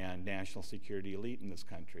and national security elite in this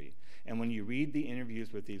country. And when you read the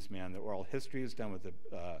interviews with these men, the oral history is done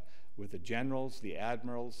with the generals, the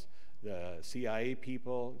admirals, the CIA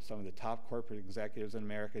people, some of the top corporate executives in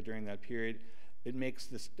America during that period. It makes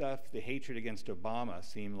the stuff, the hatred against Obama,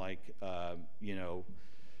 seem like, you know,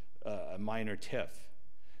 a minor tiff.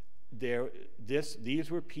 These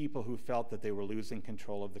were people who felt that they were losing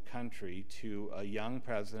control of the country to a young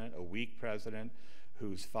president, a weak president,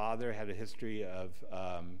 whose father had a history of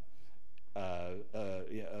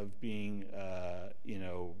being, you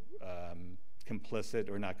know, complicit,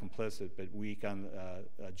 or not complicit, but weak on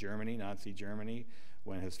Germany, Nazi Germany,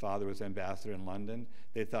 when his father was ambassador in London.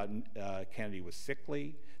 They thought Kennedy was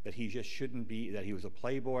sickly, that he just shouldn't be, that he was a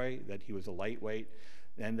playboy, that he was a lightweight,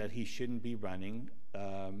 and that he shouldn't be running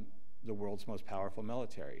the world's most powerful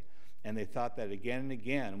military. And they thought that again and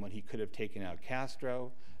again, when he could have taken out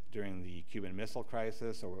Castro during the Cuban Missile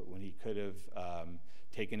Crisis, or when he could have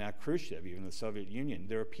taken out Khrushchev, even the Soviet Union,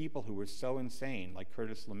 there were people who were so insane, like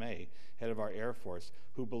Curtis LeMay, head of our Air Force,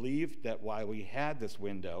 who believed that while we had this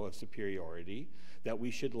window of superiority, that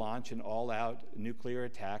we should launch an all-out nuclear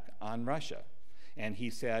attack on Russia. And he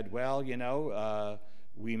said, well, you know,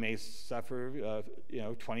 we may suffer, you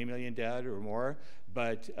know, 20 million dead or more,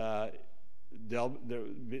 but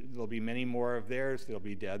there'll be many more of theirs that'll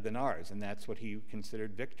be dead than ours, and that's what he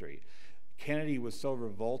considered victory. Kennedy was so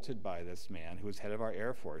revolted by this man, who was head of our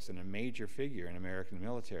Air Force and a major figure in American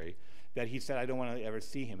military, that he said, I don't want to ever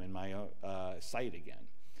see him in my sight again.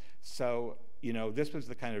 So, you know, this was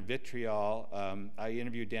the kind of vitriol. I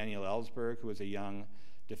interviewed Daniel Ellsberg, who was a young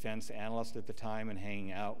defense analyst at the time and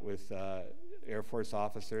hanging out with Air Force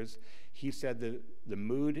officers. He said that the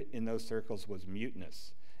mood in those circles was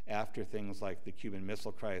mutinous after things like the Cuban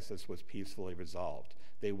Missile Crisis was peacefully resolved.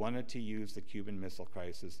 They wanted to use the Cuban Missile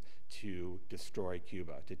Crisis to destroy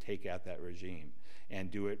Cuba, to take out that regime,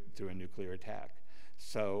 and do it through a nuclear attack.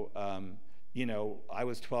 So, you know, I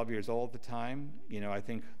was 12 years old at the time. You know, I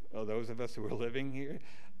think those of us who are living here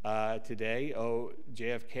today owe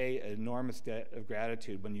JFK an enormous debt of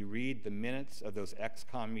gratitude. When you read the minutes of those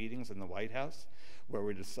ex-com meetings in the White House, where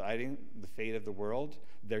we're deciding the fate of the world,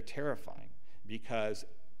 they're terrifying, because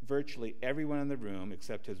virtually everyone in the room,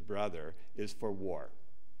 except his brother, is for war.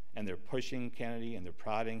 And they're pushing Kennedy and they're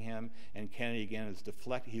prodding him, and Kennedy again is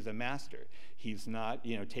deflecting. He's a master. He's not,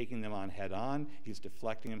 you know, taking them on head on. He's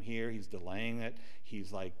deflecting them here. He's delaying it.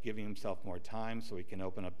 He's like giving himself more time so he can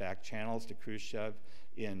open up back channels to Khrushchev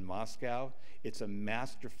in Moscow. It's a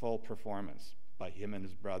masterful performance by him and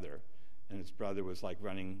his brother. And his brother was like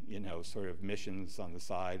running, you know, sort of missions on the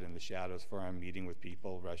side in the shadows for him, meeting with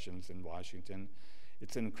people, Russians in Washington.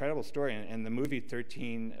 It's an incredible story. And the movie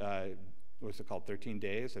 13, what's it called, 13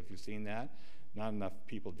 Days, if you've seen that? Not enough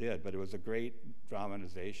people did, but it was a great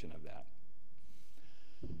dramatization of that.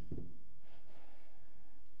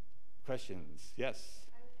 Questions? Yes?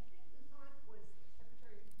 I think Talbot was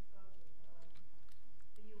Secretary of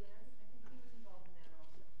the UN. I think he was involved in that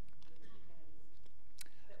also, with the Kennedys.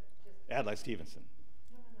 Adlai Stevenson.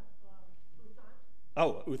 No. Uthant.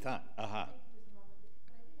 Oh, Uthant. I think he was involved with it.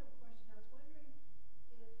 But I did have a question. I was wondering if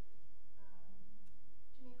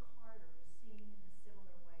Jimmy Carter was seen in a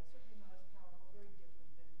similar way, certainly not as powerful, very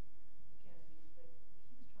different than the Kennedys, but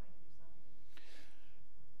he was trying to do something.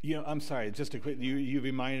 You know, I'm sorry, just a quick, you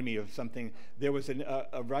reminded me of something. There was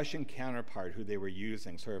a Russian counterpart who they were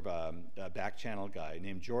using, sort of a back channel guy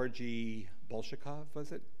named Georgy Bolshakov,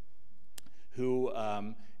 was it? Who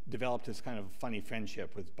developed this kind of funny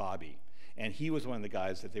friendship with Bobby. And he was one of the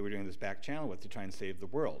guys that they were doing this back channel with to try and save the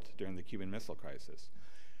world during the Cuban Missile Crisis.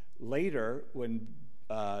 Later, when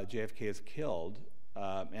JFK is killed,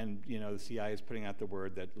 and you know the CIA is putting out the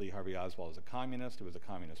word that Lee Harvey Oswald is a communist, it was a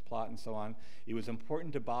communist plot and so on, it was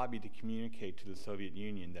important to Bobby to communicate to the Soviet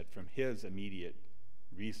Union that from his immediate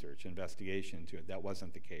research, investigation into it, that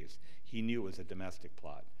wasn't the case. He knew it was a domestic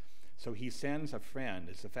plot. So he sends a friend,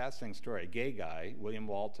 it's a fascinating story, a gay guy, William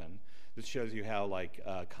Walton. This shows you how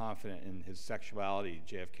confident in his sexuality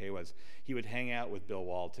JFK was. He would hang out with Bill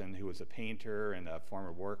Walton, who was a painter and a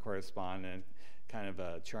former war correspondent, kind of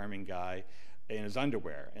a charming guy, in his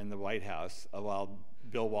underwear in the White House, while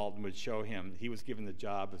Bill Walton would show him. He was given the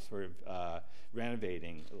job of sort of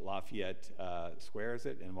renovating Lafayette Square, is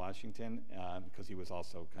it, in Washington, because he was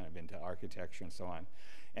also kind of into architecture and so on.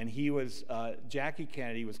 And he was, Jackie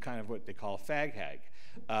Kennedy was kind of what they call a fag hag.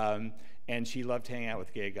 And she loved hanging out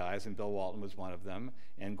with gay guys, and Bill Walton was one of them,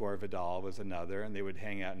 and Gore Vidal was another, and they would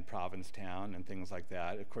hang out in Provincetown and things like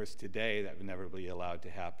that. Of course, today, that would never be allowed to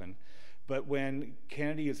happen. But when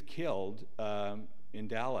Kennedy is killed in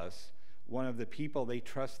Dallas, one of the people they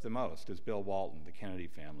trust the most is Bill Walton, the Kennedy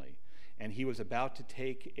family. And he was about to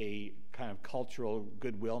take a kind of cultural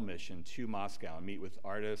goodwill mission to Moscow and meet with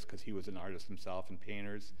artists, because he was an artist himself, and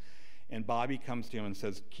painters. And Bobby comes to him and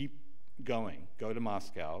says, keep go to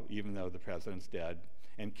Moscow, even though the president's dead,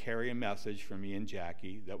 and carry a message from me and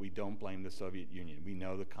Jackie that we don't blame the Soviet Union. We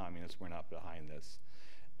know the communists were not behind this,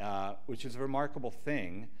 which is a remarkable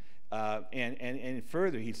thing. And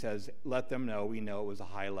further, he says, let them know we know it was a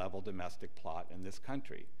high-level domestic plot in this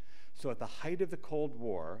country. So at the height of the Cold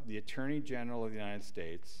War, the Attorney General of the United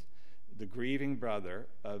States, the grieving brother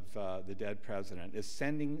of the dead president, is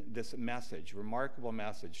sending this message, remarkable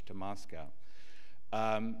message, to Moscow.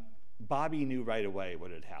 Bobby knew right away what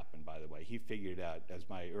had happened, by the way. He figured out, as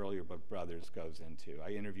my earlier book, Brothers, goes into. I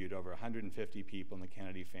interviewed over 150 people in the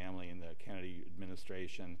Kennedy family and the Kennedy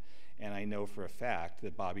administration, and I know for a fact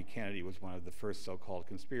that Bobby Kennedy was one of the first so-called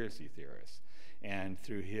conspiracy theorists. And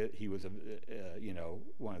through he was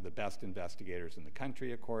one of the best investigators in the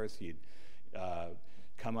country, of course. He'd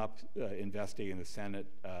come up investigating the Senate,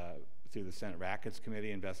 through the Senate Rackets Committee,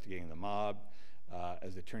 investigating the mob.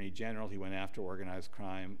 As Attorney General, he went after organized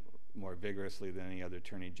crime more vigorously than any other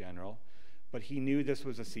Attorney General. But he knew this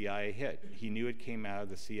was a CIA hit. He knew it came out of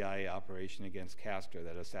the CIA operation against Castro,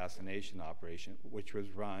 that assassination operation, which was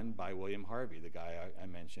run by William Harvey, the guy I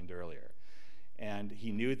mentioned earlier. And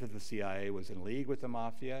he knew that the CIA was in league with the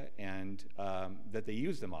mafia and that they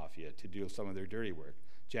used the mafia to do some of their dirty work.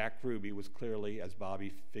 Jack Ruby was clearly, as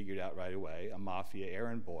Bobby figured out right away, a mafia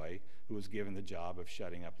errand boy who was given the job of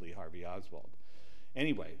shutting up Lee Harvey Oswald.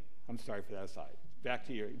 Anyway, I'm sorry for that aside. Back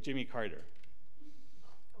to Jimmy Carter.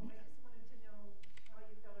 Oh, I just wanted to know how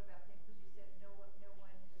you felt about him, because you said no one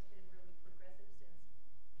has been really progressive since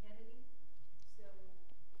Kennedy. So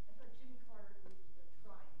I thought Jimmy Carter was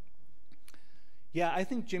trying. Yeah, I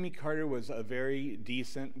think Jimmy Carter was a very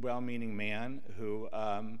decent, well-meaning man who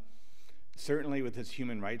certainly with his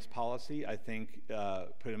human rights policy, I think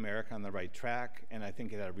put America on the right track, and I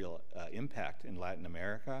think it had a real impact in Latin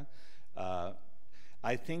America.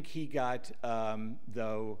 I think he got,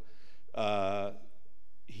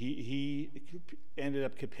 he ended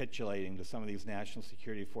up capitulating to some of these national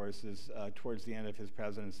security forces towards the end of his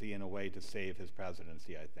presidency in a way to save his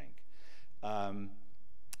presidency, I think.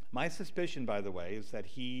 My suspicion, by the way, is that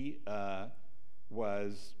he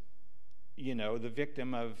was, the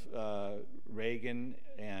victim of Reagan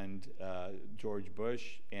and George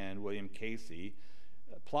Bush and William Casey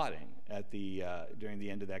plotting at during the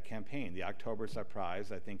end of that campaign. The October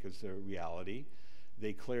surprise, I think, is the reality.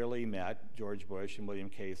 They clearly met, George Bush and William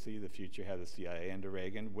Casey, the future head of the CIA, under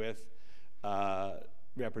Reagan, with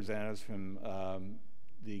representatives from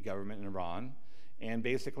the government in Iran, and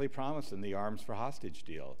basically promised them the arms for hostage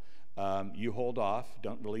deal. You hold off,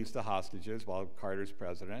 don't release the hostages while Carter's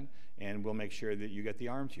president, and we'll make sure that you get the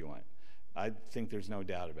arms you want. I think there's no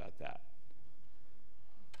doubt about that.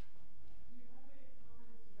 Do you have any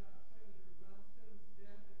comments about Senator Wellstone's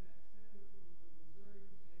death and that senator from Missouri,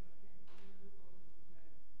 whose name I can't remember, both of them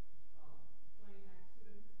had plane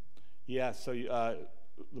accidents? Yeah, so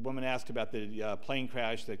the woman asked about the plane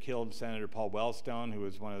crash that killed Senator Paul Wellstone, who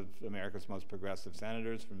was one of America's most progressive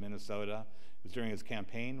senators from Minnesota. It was during his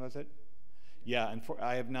campaign, was it? Yeah, and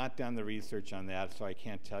I have not done the research on that, so I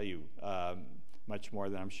can't tell you much more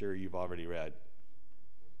than I'm sure you've already read.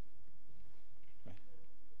 A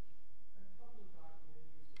couple of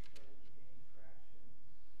documentaries have started to gain traction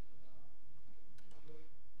about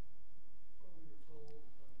what we were told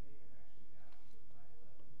what may have actually happened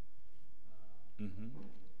with 9/11.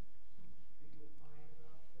 Think you'll find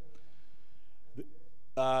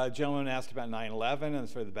about Gentleman asked about 9/11 and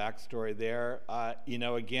sort of the backstory there.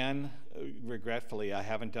 Again, regretfully, I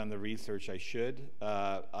haven't done the research I should.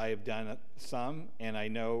 I have done some, and I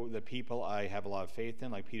know the people I have a lot of faith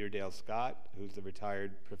in, like Peter Dale Scott, who's the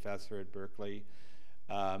retired professor at Berkeley,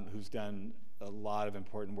 who's done a lot of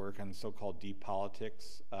important work on so-called deep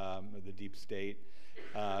politics, or the deep state.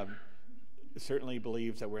 Certainly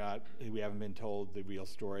believes that we haven't been told the real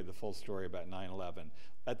story, the full story about 9/11.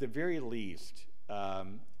 At the very least,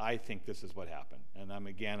 I think this is what happened, and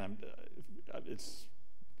it's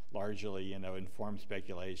largely, informed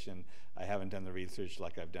speculation. I haven't done the research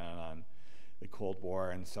like I've done on the Cold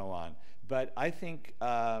War and so on. But I think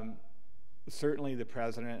certainly the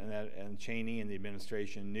president and Cheney and the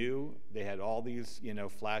administration knew. They had all these,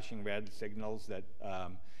 flashing red signals that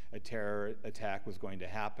a terror attack was going to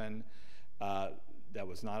happen. That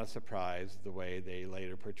was not a surprise, the way they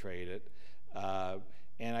later portrayed it.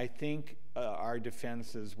 And I think our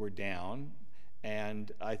defenses were down,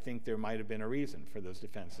 and I think there might have been a reason for those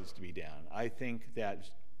defenses to be down. I think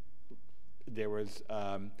that there was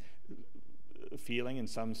a feeling in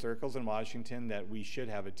some circles in Washington that we should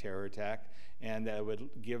have a terror attack, and that it would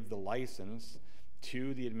give the license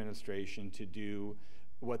to the administration to do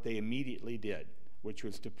what they immediately did, which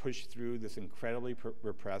was to push through this incredibly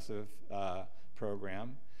repressive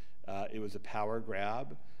program. It was a power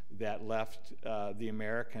grab that left the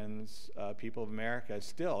Americans, people of America,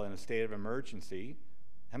 still in a state of emergency.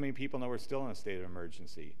 How many people know we're still in a state of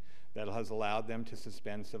emergency? That has allowed them to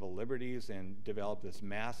suspend civil liberties and develop this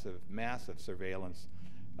massive, massive surveillance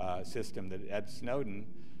system that Ed Snowden,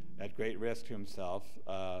 at great risk to himself,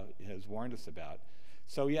 has warned us about.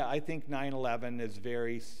 So yeah, I think 9/11 is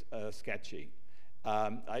very sketchy.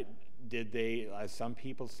 Some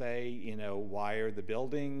people say, you know, wire the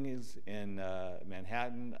buildings in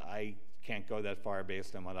Manhattan. I can't go that far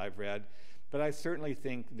based on what I've read. But I certainly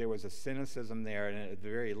think there was a cynicism there, and at the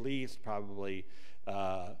very least, probably,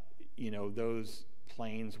 you know, those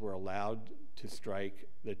planes were allowed to strike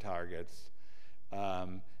the targets,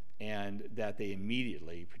 and that they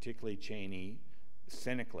immediately, particularly Cheney,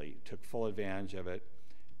 cynically took full advantage of it.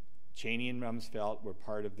 Cheney and Rumsfeld were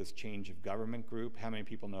part of this change of government group. How many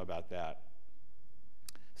people know about that?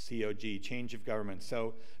 COG, change of government.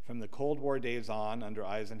 So from the Cold War days on, under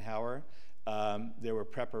Eisenhower, there were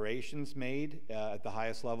preparations made at the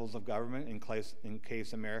highest levels of government in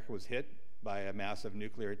case America was hit by a massive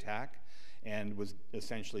nuclear attack and was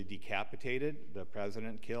essentially decapitated, the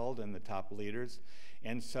president killed, and the top leaders.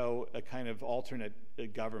 And so a kind of alternate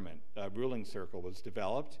government ruling circle was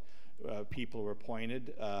developed. People were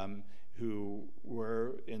appointed who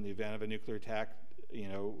were, in the event of a nuclear attack, you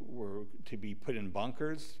know, were to be put in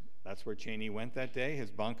bunkers. That's where Cheney went that day, his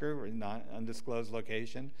bunker, not undisclosed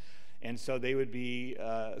location. And so they would be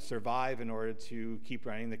survive in order to keep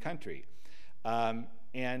running the country.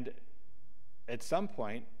 And at some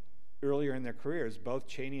point, earlier in their careers, both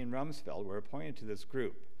Cheney and Rumsfeld were appointed to this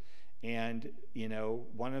group. And, you know,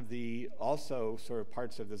 one of the also sort of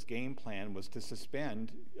parts of this game plan was to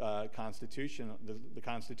suspend the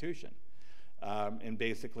Constitution, and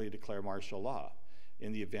basically declare martial law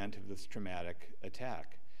in the event of this traumatic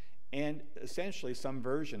attack. And essentially some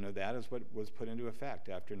version of that is what was put into effect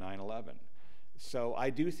after 9/11. So I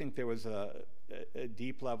do think there was a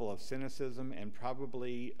deep level of cynicism and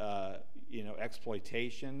probably, you know,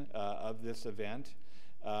 exploitation of this event.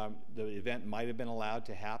 The event might have been allowed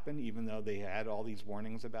to happen, even though they had all these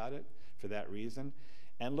warnings about it for that reason.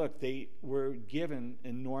 And look, they were given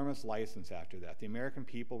enormous license after that. The American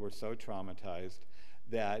people were so traumatized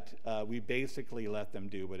that we basically let them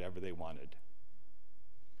do whatever they wanted.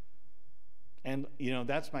 And, you know,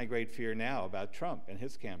 that's my great fear now about Trump and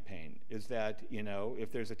his campaign, is that, you know,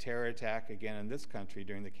 if there's a terror attack again in this country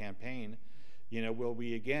during the campaign, you know, will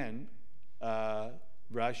we again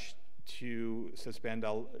rush to suspend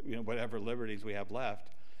all, you know, whatever liberties we have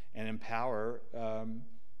left and empower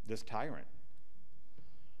this tyrant?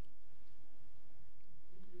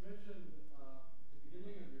 You mentioned at the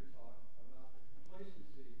beginning of your talk about the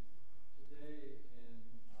complacency today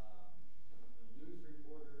in the news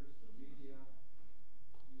reporters, the media.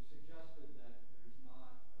 You suggested that there's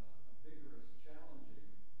not a vigorous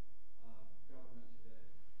challenging government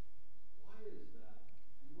today. Why is that?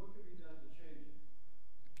 And what can be done to change it?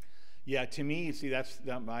 Yeah, to me, see, that's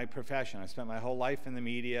my profession. I spent my whole life in the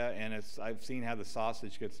media, and I've seen how the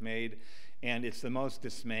sausage gets made, and it's the most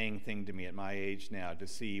dismaying thing to me at my age now to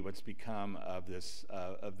see what's become of this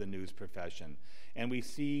of the news profession. And we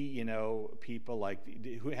see, you know, people like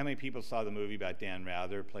how many people saw the movie about Dan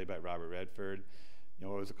Rather, played by Robert Redford? You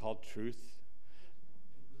know, what was it called? Truth?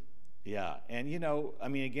 Yeah, and you know, I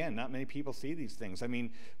mean, again, not many people see these things. I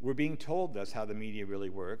mean, we're being told that's how the media really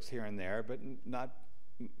works here and there, but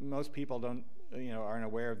most people don't, you know, aren't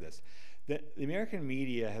aware of this. The American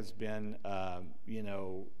media has been, you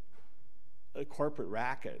know, a corporate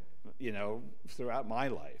racket, you know, throughout my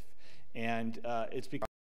life, and it's become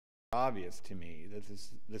obvious to me that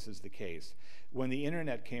this is the case. When the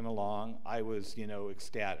internet came along, I was, you know,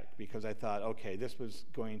 ecstatic, because I thought, okay, this was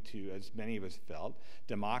going to, as many of us felt,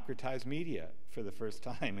 democratize media for the first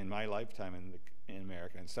time in my lifetime in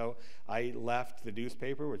America. And so I left the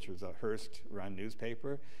newspaper, which was a Hearst-run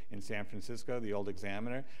newspaper in San Francisco, the old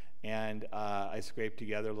Examiner, and I scraped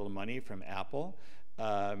together a little money from Apple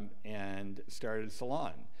and started a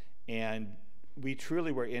salon. And we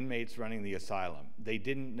truly were inmates running the asylum. They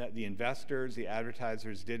didn't know, the investors, the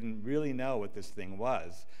advertisers didn't really know what this thing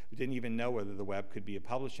was. We didn't even know whether the web could be a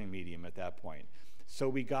publishing medium at that point. So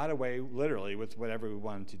we got away literally with whatever we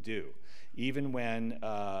wanted to do. Even when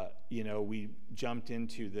you know, we jumped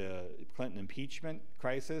into the Clinton impeachment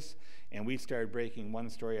crisis, and we started breaking one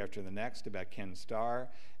story after the next about Ken Starr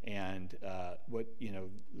and what you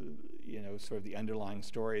know, sort of the underlying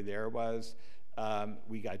story there was.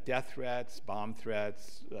 We got death threats, bomb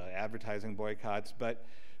threats, advertising boycotts, but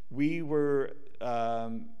we were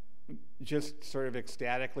just sort of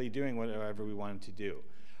ecstatically doing whatever we wanted to do.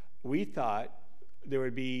 We thought there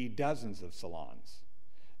would be dozens of salons,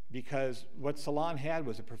 because what Salon had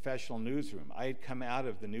was a professional newsroom. I had come out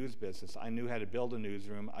of the news business. I knew how to build a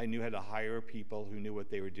newsroom. I knew how to hire people who knew what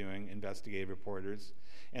they were doing, investigative reporters,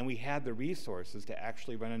 and we had the resources to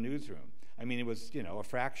actually run a newsroom. I mean, it was, you know, a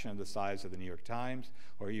fraction of the size of the New York Times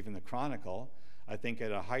or even the Chronicle. I think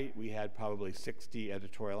at a height we had probably 60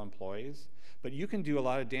 editorial employees, but you can do a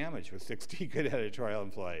lot of damage with 60 good editorial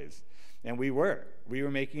employees, and we were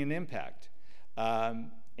making an impact.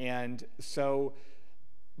 And so,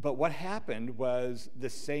 but what happened was the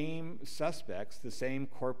same suspects, the same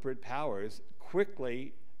corporate powers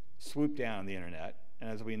quickly swooped down on the internet. And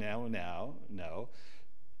as we now know,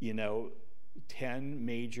 you know, 10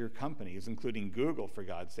 major companies, including Google, for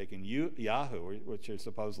God's sake, and Yahoo, which are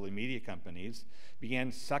supposedly media companies,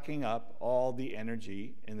 began sucking up all the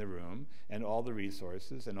energy in the room and all the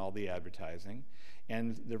resources and all the advertising.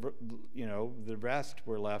 And the rest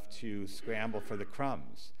were left to scramble for the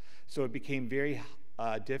crumbs. So it became very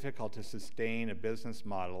difficult to sustain a business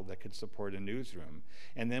model that could support a newsroom.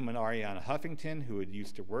 And then when Arianna Huffington, who had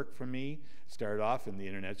used to work for me, started off in the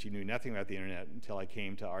internet, she knew nothing about the internet until I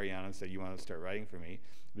came to Arianna and said, "You want to start writing for me?"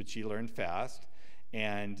 But she learned fast,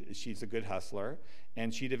 and she's a good hustler.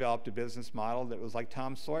 And she developed a business model that was like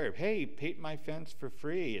Tom Sawyer. Hey, paint my fence for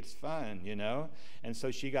free. It's fun, you know? And so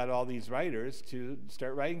she got all these writers to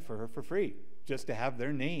start writing for her for free, just to have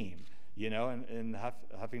their name, you know, in the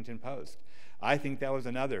Huffington Post. I think that was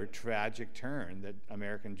another tragic turn that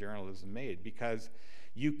American journalism made, because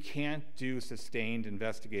you can't do sustained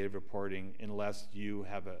investigative reporting unless you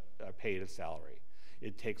have a paid a salary.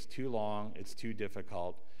 It takes too long, it's too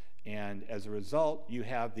difficult, and as a result, you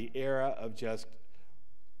have the era of just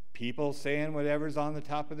people saying whatever's on the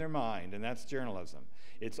top of their mind, and that's journalism.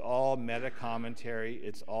 It's all meta-commentary,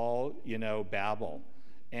 it's all, you know, babble,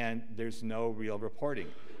 and there's no real reporting.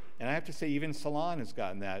 And I have to say, even Salon has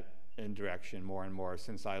gotten that in direction more and more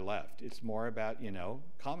since I left. It's more about, you know,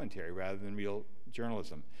 commentary rather than real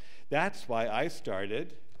journalism. That's why I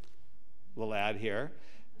started, little ad here,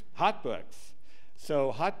 Hot Books.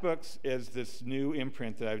 So Hot Books is this new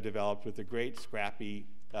imprint that I've developed with a great scrappy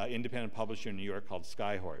independent publisher in New York called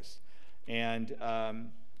Skyhorse. And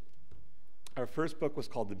our first book was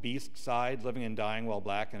called The Beast Side, Living and Dying While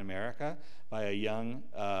Black in America, by a young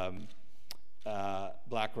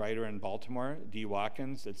black writer in Baltimore, D.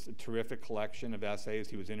 Watkins. It's a terrific collection of essays.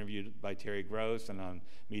 He was interviewed by Terry Gross and on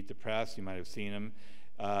Meet the Press. You might have seen him.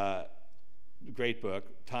 Great book.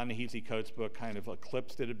 Ta-Nehisi Coates' book kind of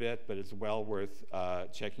eclipsed it a bit, but it's well worth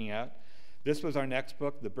checking out. This was our next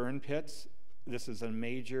book, The Burn Pits. This is a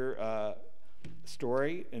major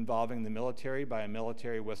story involving the military by a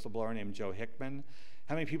military whistleblower named Joe Hickman.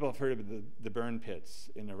 How many people have heard of the burn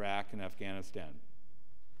pits in Iraq and Afghanistan?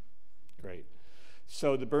 Great.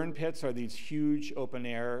 So the burn pits are these huge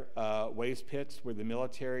open-air waste pits where the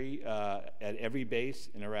military at every base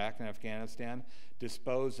in Iraq and Afghanistan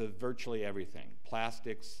dispose of virtually everything: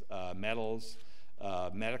 plastics, metals,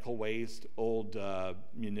 medical waste, old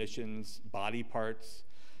munitions, body parts.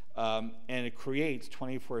 And it creates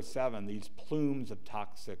 24/7 these plumes of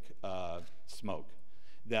toxic smoke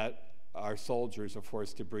that our soldiers are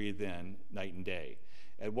forced to breathe in night and day.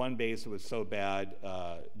 At one base, it was so bad,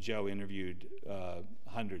 Joe interviewed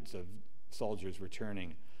hundreds of soldiers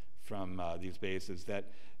returning from these bases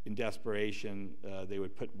that in desperation, they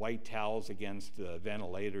would put white towels against the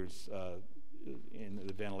ventilators in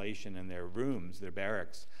the ventilation in their rooms, their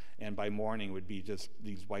barracks, and by morning would be just,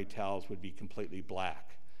 these white towels would be completely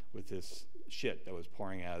black with this shit that was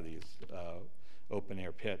pouring out of these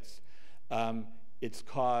open-air pits. It's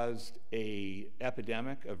caused an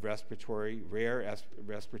epidemic of rare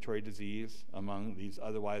respiratory disease among these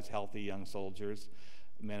otherwise healthy young soldiers,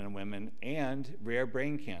 men and women, and rare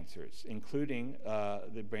brain cancers, including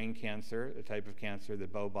the brain cancer, the type of cancer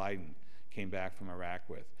that Beau Biden came back from Iraq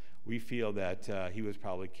with. We feel that he was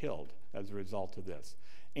probably killed as a result of this.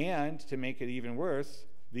 And to make it even worse,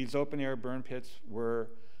 these open-air burn pits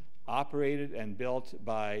were operated and built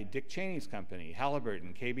by Dick Cheney's company,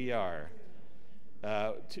 Halliburton, KBR,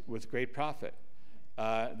 with great profit.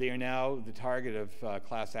 They are now the target of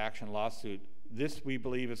class action lawsuit. This, we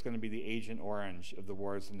believe, is going to be the Agent Orange of the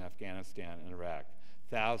wars in Afghanistan and Iraq.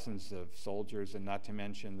 Thousands of soldiers, and not to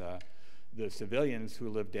mention the civilians who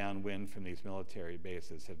live downwind from these military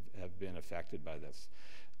bases have been affected by this.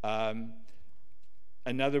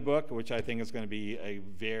 Another book, which I think is going to be a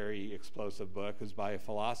very explosive book, is by a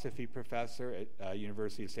philosophy professor at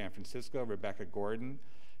University of San Francisco, Rebecca Gordon,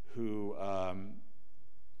 who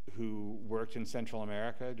who worked in Central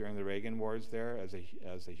America during the Reagan wars there as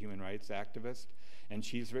a human rights activist. And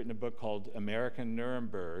she's written a book called American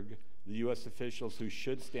Nuremberg, the U.S. Officials Who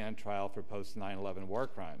Should Stand Trial for Post 9/11 War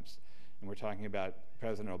Crimes. And we're talking about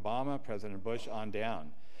President Obama, President Bush, on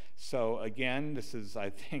down. So again, this is, I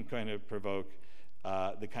think, going to provoke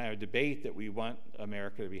the kind of debate that we want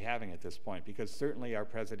America to be having at this point, because certainly our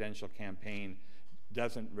presidential campaign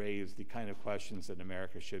doesn't raise the kind of questions that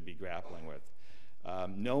America should be grappling with.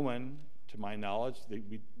 No one, to my knowledge,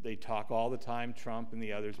 they talk all the time, Trump and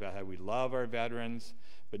the others, about how we love our veterans,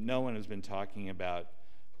 but no one has been talking about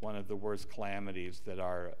one of the worst calamities that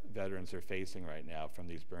our veterans are facing right now from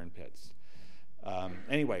these burn pits.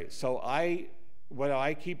 Anyway, so what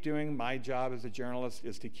I keep doing, my job as a journalist,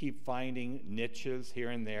 is to keep finding niches here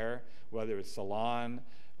and there, whether it's Salon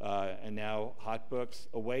and now Hot Books,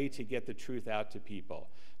 a way to get the truth out to people.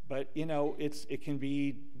 But you know, it can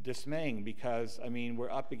be dismaying because, I mean, we're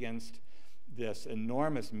up against this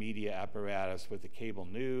enormous media apparatus with the cable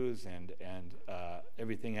news and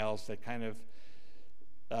everything else that kind of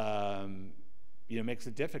you know, makes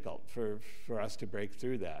it difficult for us to break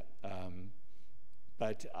through that.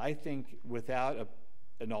 But I think without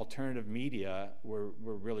an alternative media, we're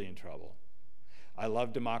really in trouble. I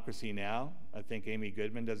love Democracy Now! I think Amy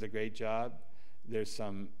Goodman does a great job. There's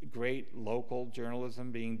some great local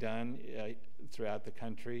journalism being done throughout the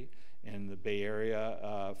country. In the Bay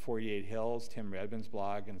Area, 48 Hills, Tim Redmond's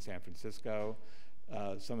blog in San Francisco.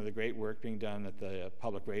 Some of the great work being done at the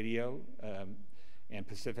public radio and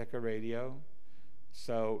Pacifica Radio.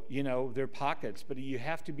 So, you know, there are pockets, but you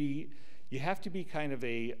have to be kind of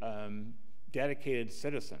a dedicated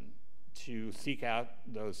citizen to seek out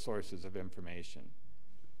those sources of information.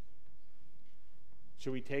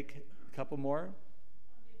 Should we take a couple more? Maybe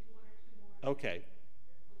one or two more. Okay,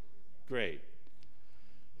 great.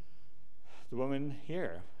 The woman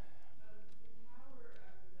here. The power of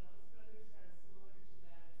the Dulles brothers sounds similar to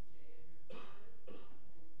that of Jay and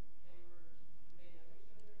your father, and they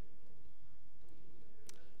know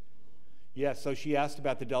each other. Yes, so she asked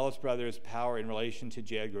about the Dulles brothers' power in relation to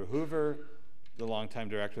J. Edgar Hoover, the longtime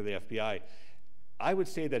director of the FBI. I would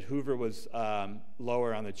say that Hoover was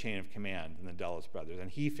lower on the chain of command than the Dulles brothers, and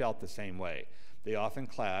he felt the same way. They often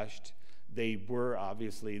clashed. They were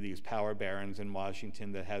obviously these power barons in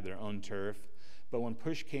Washington that had their own turf. But when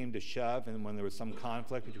push came to shove and when there was some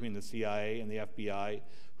conflict between the CIA and the FBI,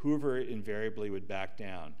 Hoover invariably would back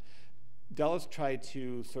down. Dulles tried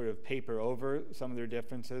to sort of paper over some of their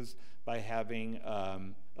differences by having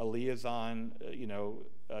a liaison, you know,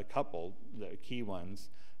 a couple, the key ones,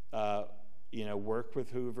 you know, work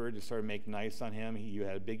with Hoover to sort of make nice on him. He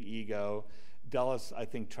had a big ego. Dulles, I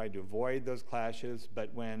think, tried to avoid those clashes,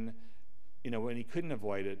 but when he couldn't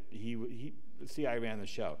avoid it, the CIA ran the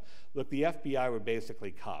show. Look, the FBI were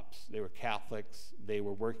basically cops. They were Catholics. They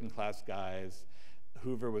were working class guys.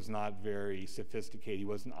 Hoover was not very sophisticated. He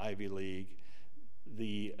wasn't Ivy League.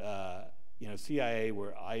 The CIA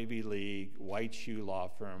were Ivy League, white shoe law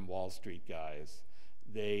firm, Wall Street guys.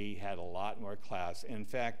 They had a lot more class. In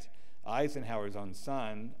fact, Eisenhower's own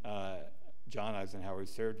son, John Eisenhower,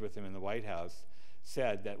 served with him in the White House,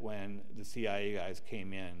 said that when the CIA guys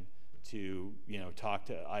came in to talk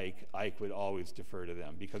to Ike would always defer to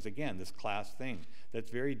them, because again, this class thing that's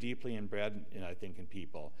very deeply inbred, I think, in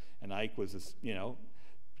people. And Ike was this,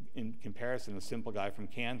 in comparison, a simple guy from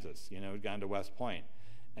Kansas, who'd gone to West Point,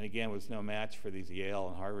 and again was no match for these Yale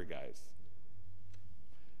and Harvard guys.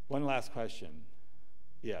 One last question.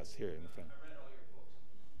 Yes, here in the front. I read all your books.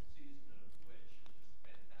 Season of the Witch is just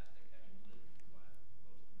fantastic, having lived through most of us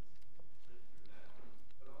lived through that.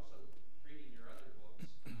 But also reading your other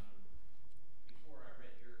books. Before I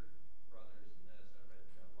read your brothers and this, I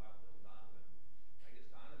read Wild Bill Donovan. I guess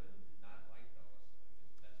Donovan did not like Dulles.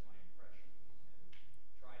 That's my impression, and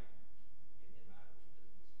tried to get him out of the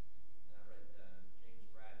business. And I read James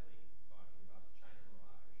Bradley talking about the China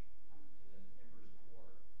Mirage and then Embers of War.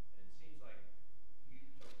 And it seems like you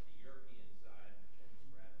took the European side, James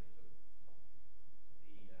Bradley took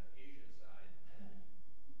the Asia side. And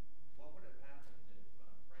what would have happened if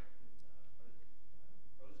Franklin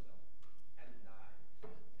Roosevelt hadn't died?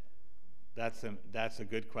 That's a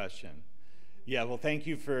good question. Yeah, well, thank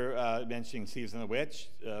you for mentioning Season of the Witch,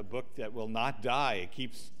 a book that will not die. It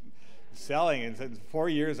keeps selling. It's 4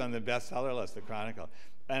 years on the bestseller list, the Chronicle.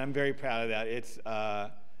 And I'm very proud of that. It's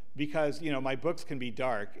because, my books can be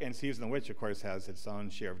dark, and Season of the Witch, of course, has its own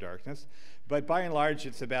share of darkness. But by and large,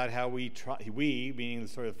 it's about how we, meaning the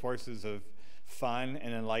sort of forces of fun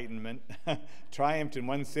and enlightenment, triumphed in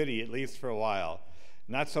one city, at least for a while.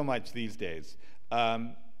 Not so much these days.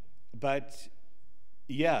 But,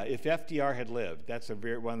 Yeah, if FDR had lived, that's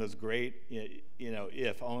one of those great,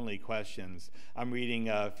 if only questions. I'm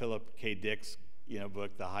reading Philip K. Dick's,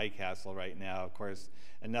 book, The High Castle, right now. Of course,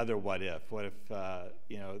 another what if. What if,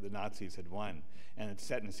 the Nazis had won? And it's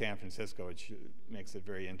set in San Francisco, which makes it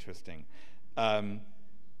very interesting.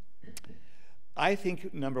 I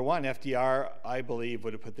think, number one, FDR, I believe,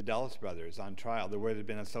 would have put the Dulles brothers on trial. There would have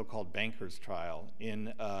been a so-called banker's trial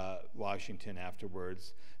in Washington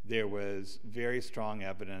afterwards. There was very strong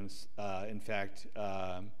evidence. In fact,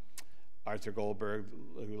 Arthur Goldberg,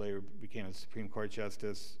 who later became a Supreme Court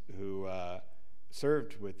justice, who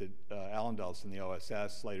served with the Allen Dulles in the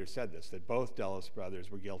OSS, later said this, that both Dulles brothers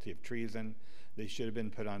were guilty of treason. They should have been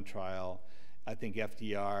put on trial. I think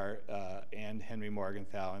FDR and Henry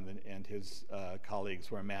Morgenthau and his colleagues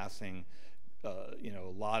were amassing a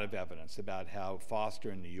lot of evidence about how Foster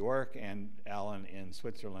in New York and Allen in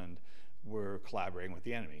Switzerland were collaborating with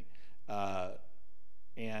the enemy.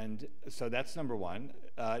 And so that's number one.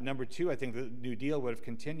 Number two, I think the New Deal would have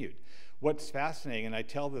continued. What's fascinating, and I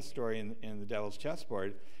tell this story in The Devil's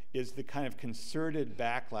Chessboard, is the kind of concerted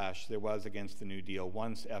backlash there was against the New Deal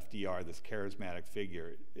once FDR, this charismatic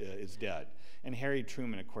figure, is dead. And Harry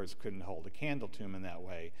Truman, of course, couldn't hold a candle to him in that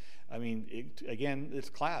way. I mean, again, it's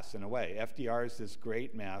class in a way. FDR is this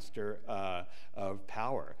great master of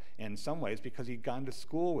power, in some ways because he'd gone to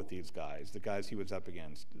school with these guys, the guys he was up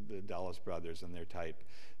against, the Dulles brothers and their type.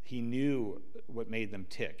 He knew what made them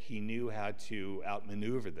tick. He knew how to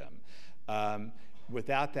outmaneuver them.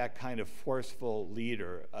 Without that kind of forceful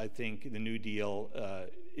leader, I think the New Deal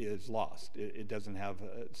is lost. It doesn't have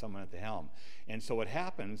someone at the helm. And so what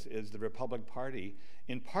happens is the Republican Party,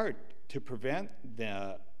 in part to prevent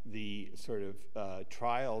the sort of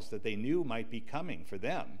trials that they knew might be coming for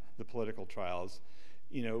them, the political trials,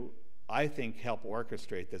 I think help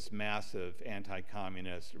orchestrate this massive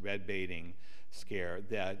anti-communist red baiting scare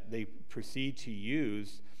that they proceed to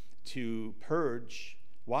use to purge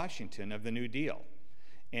Washington of the New Deal.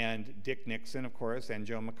 And Dick Nixon, of course, and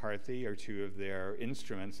Joe McCarthy are two of their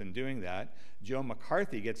instruments in doing that. Joe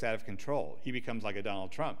McCarthy gets out of control. He becomes like a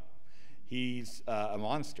Donald Trump. He's a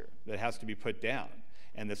monster that has to be put down.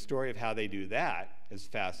 And the story of how they do that is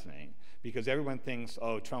fascinating because everyone thinks,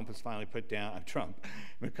 oh, Trump was finally put down.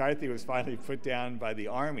 McCarthy was finally put down by the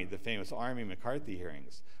Army, the famous Army McCarthy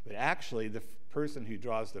hearings. But actually, the person who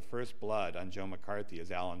draws the first blood on Joe McCarthy is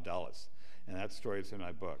Allen Dulles. And that story is in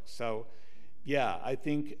my book. So, yeah, I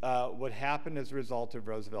think what happened as a result of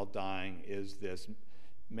Roosevelt dying is this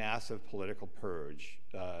massive political purge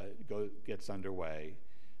gets underway.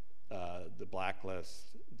 The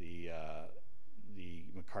blacklist, the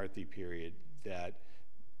McCarthy period that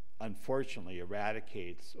unfortunately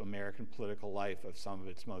eradicates American political life of some of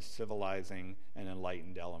its most civilizing and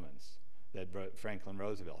enlightened elements that Franklin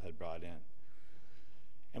Roosevelt had brought in.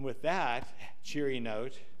 And with that cheery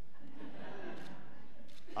note,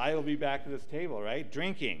 I will be back to this table, right?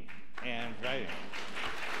 Drinking and writing.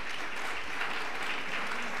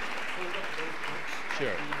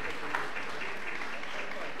 Sure.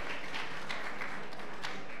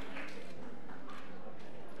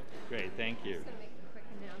 Great, thank you.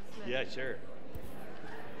 Yeah, sure.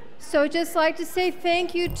 So I'd just like to say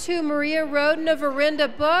thank you to Maria Roden of Orinda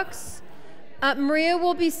Books. Maria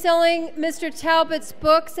will be selling Mr. Talbot's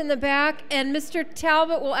books in the back, and Mr.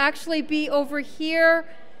 Talbot will actually be over here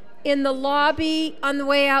in the lobby on the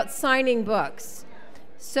way out signing books.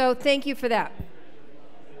 So thank you for that.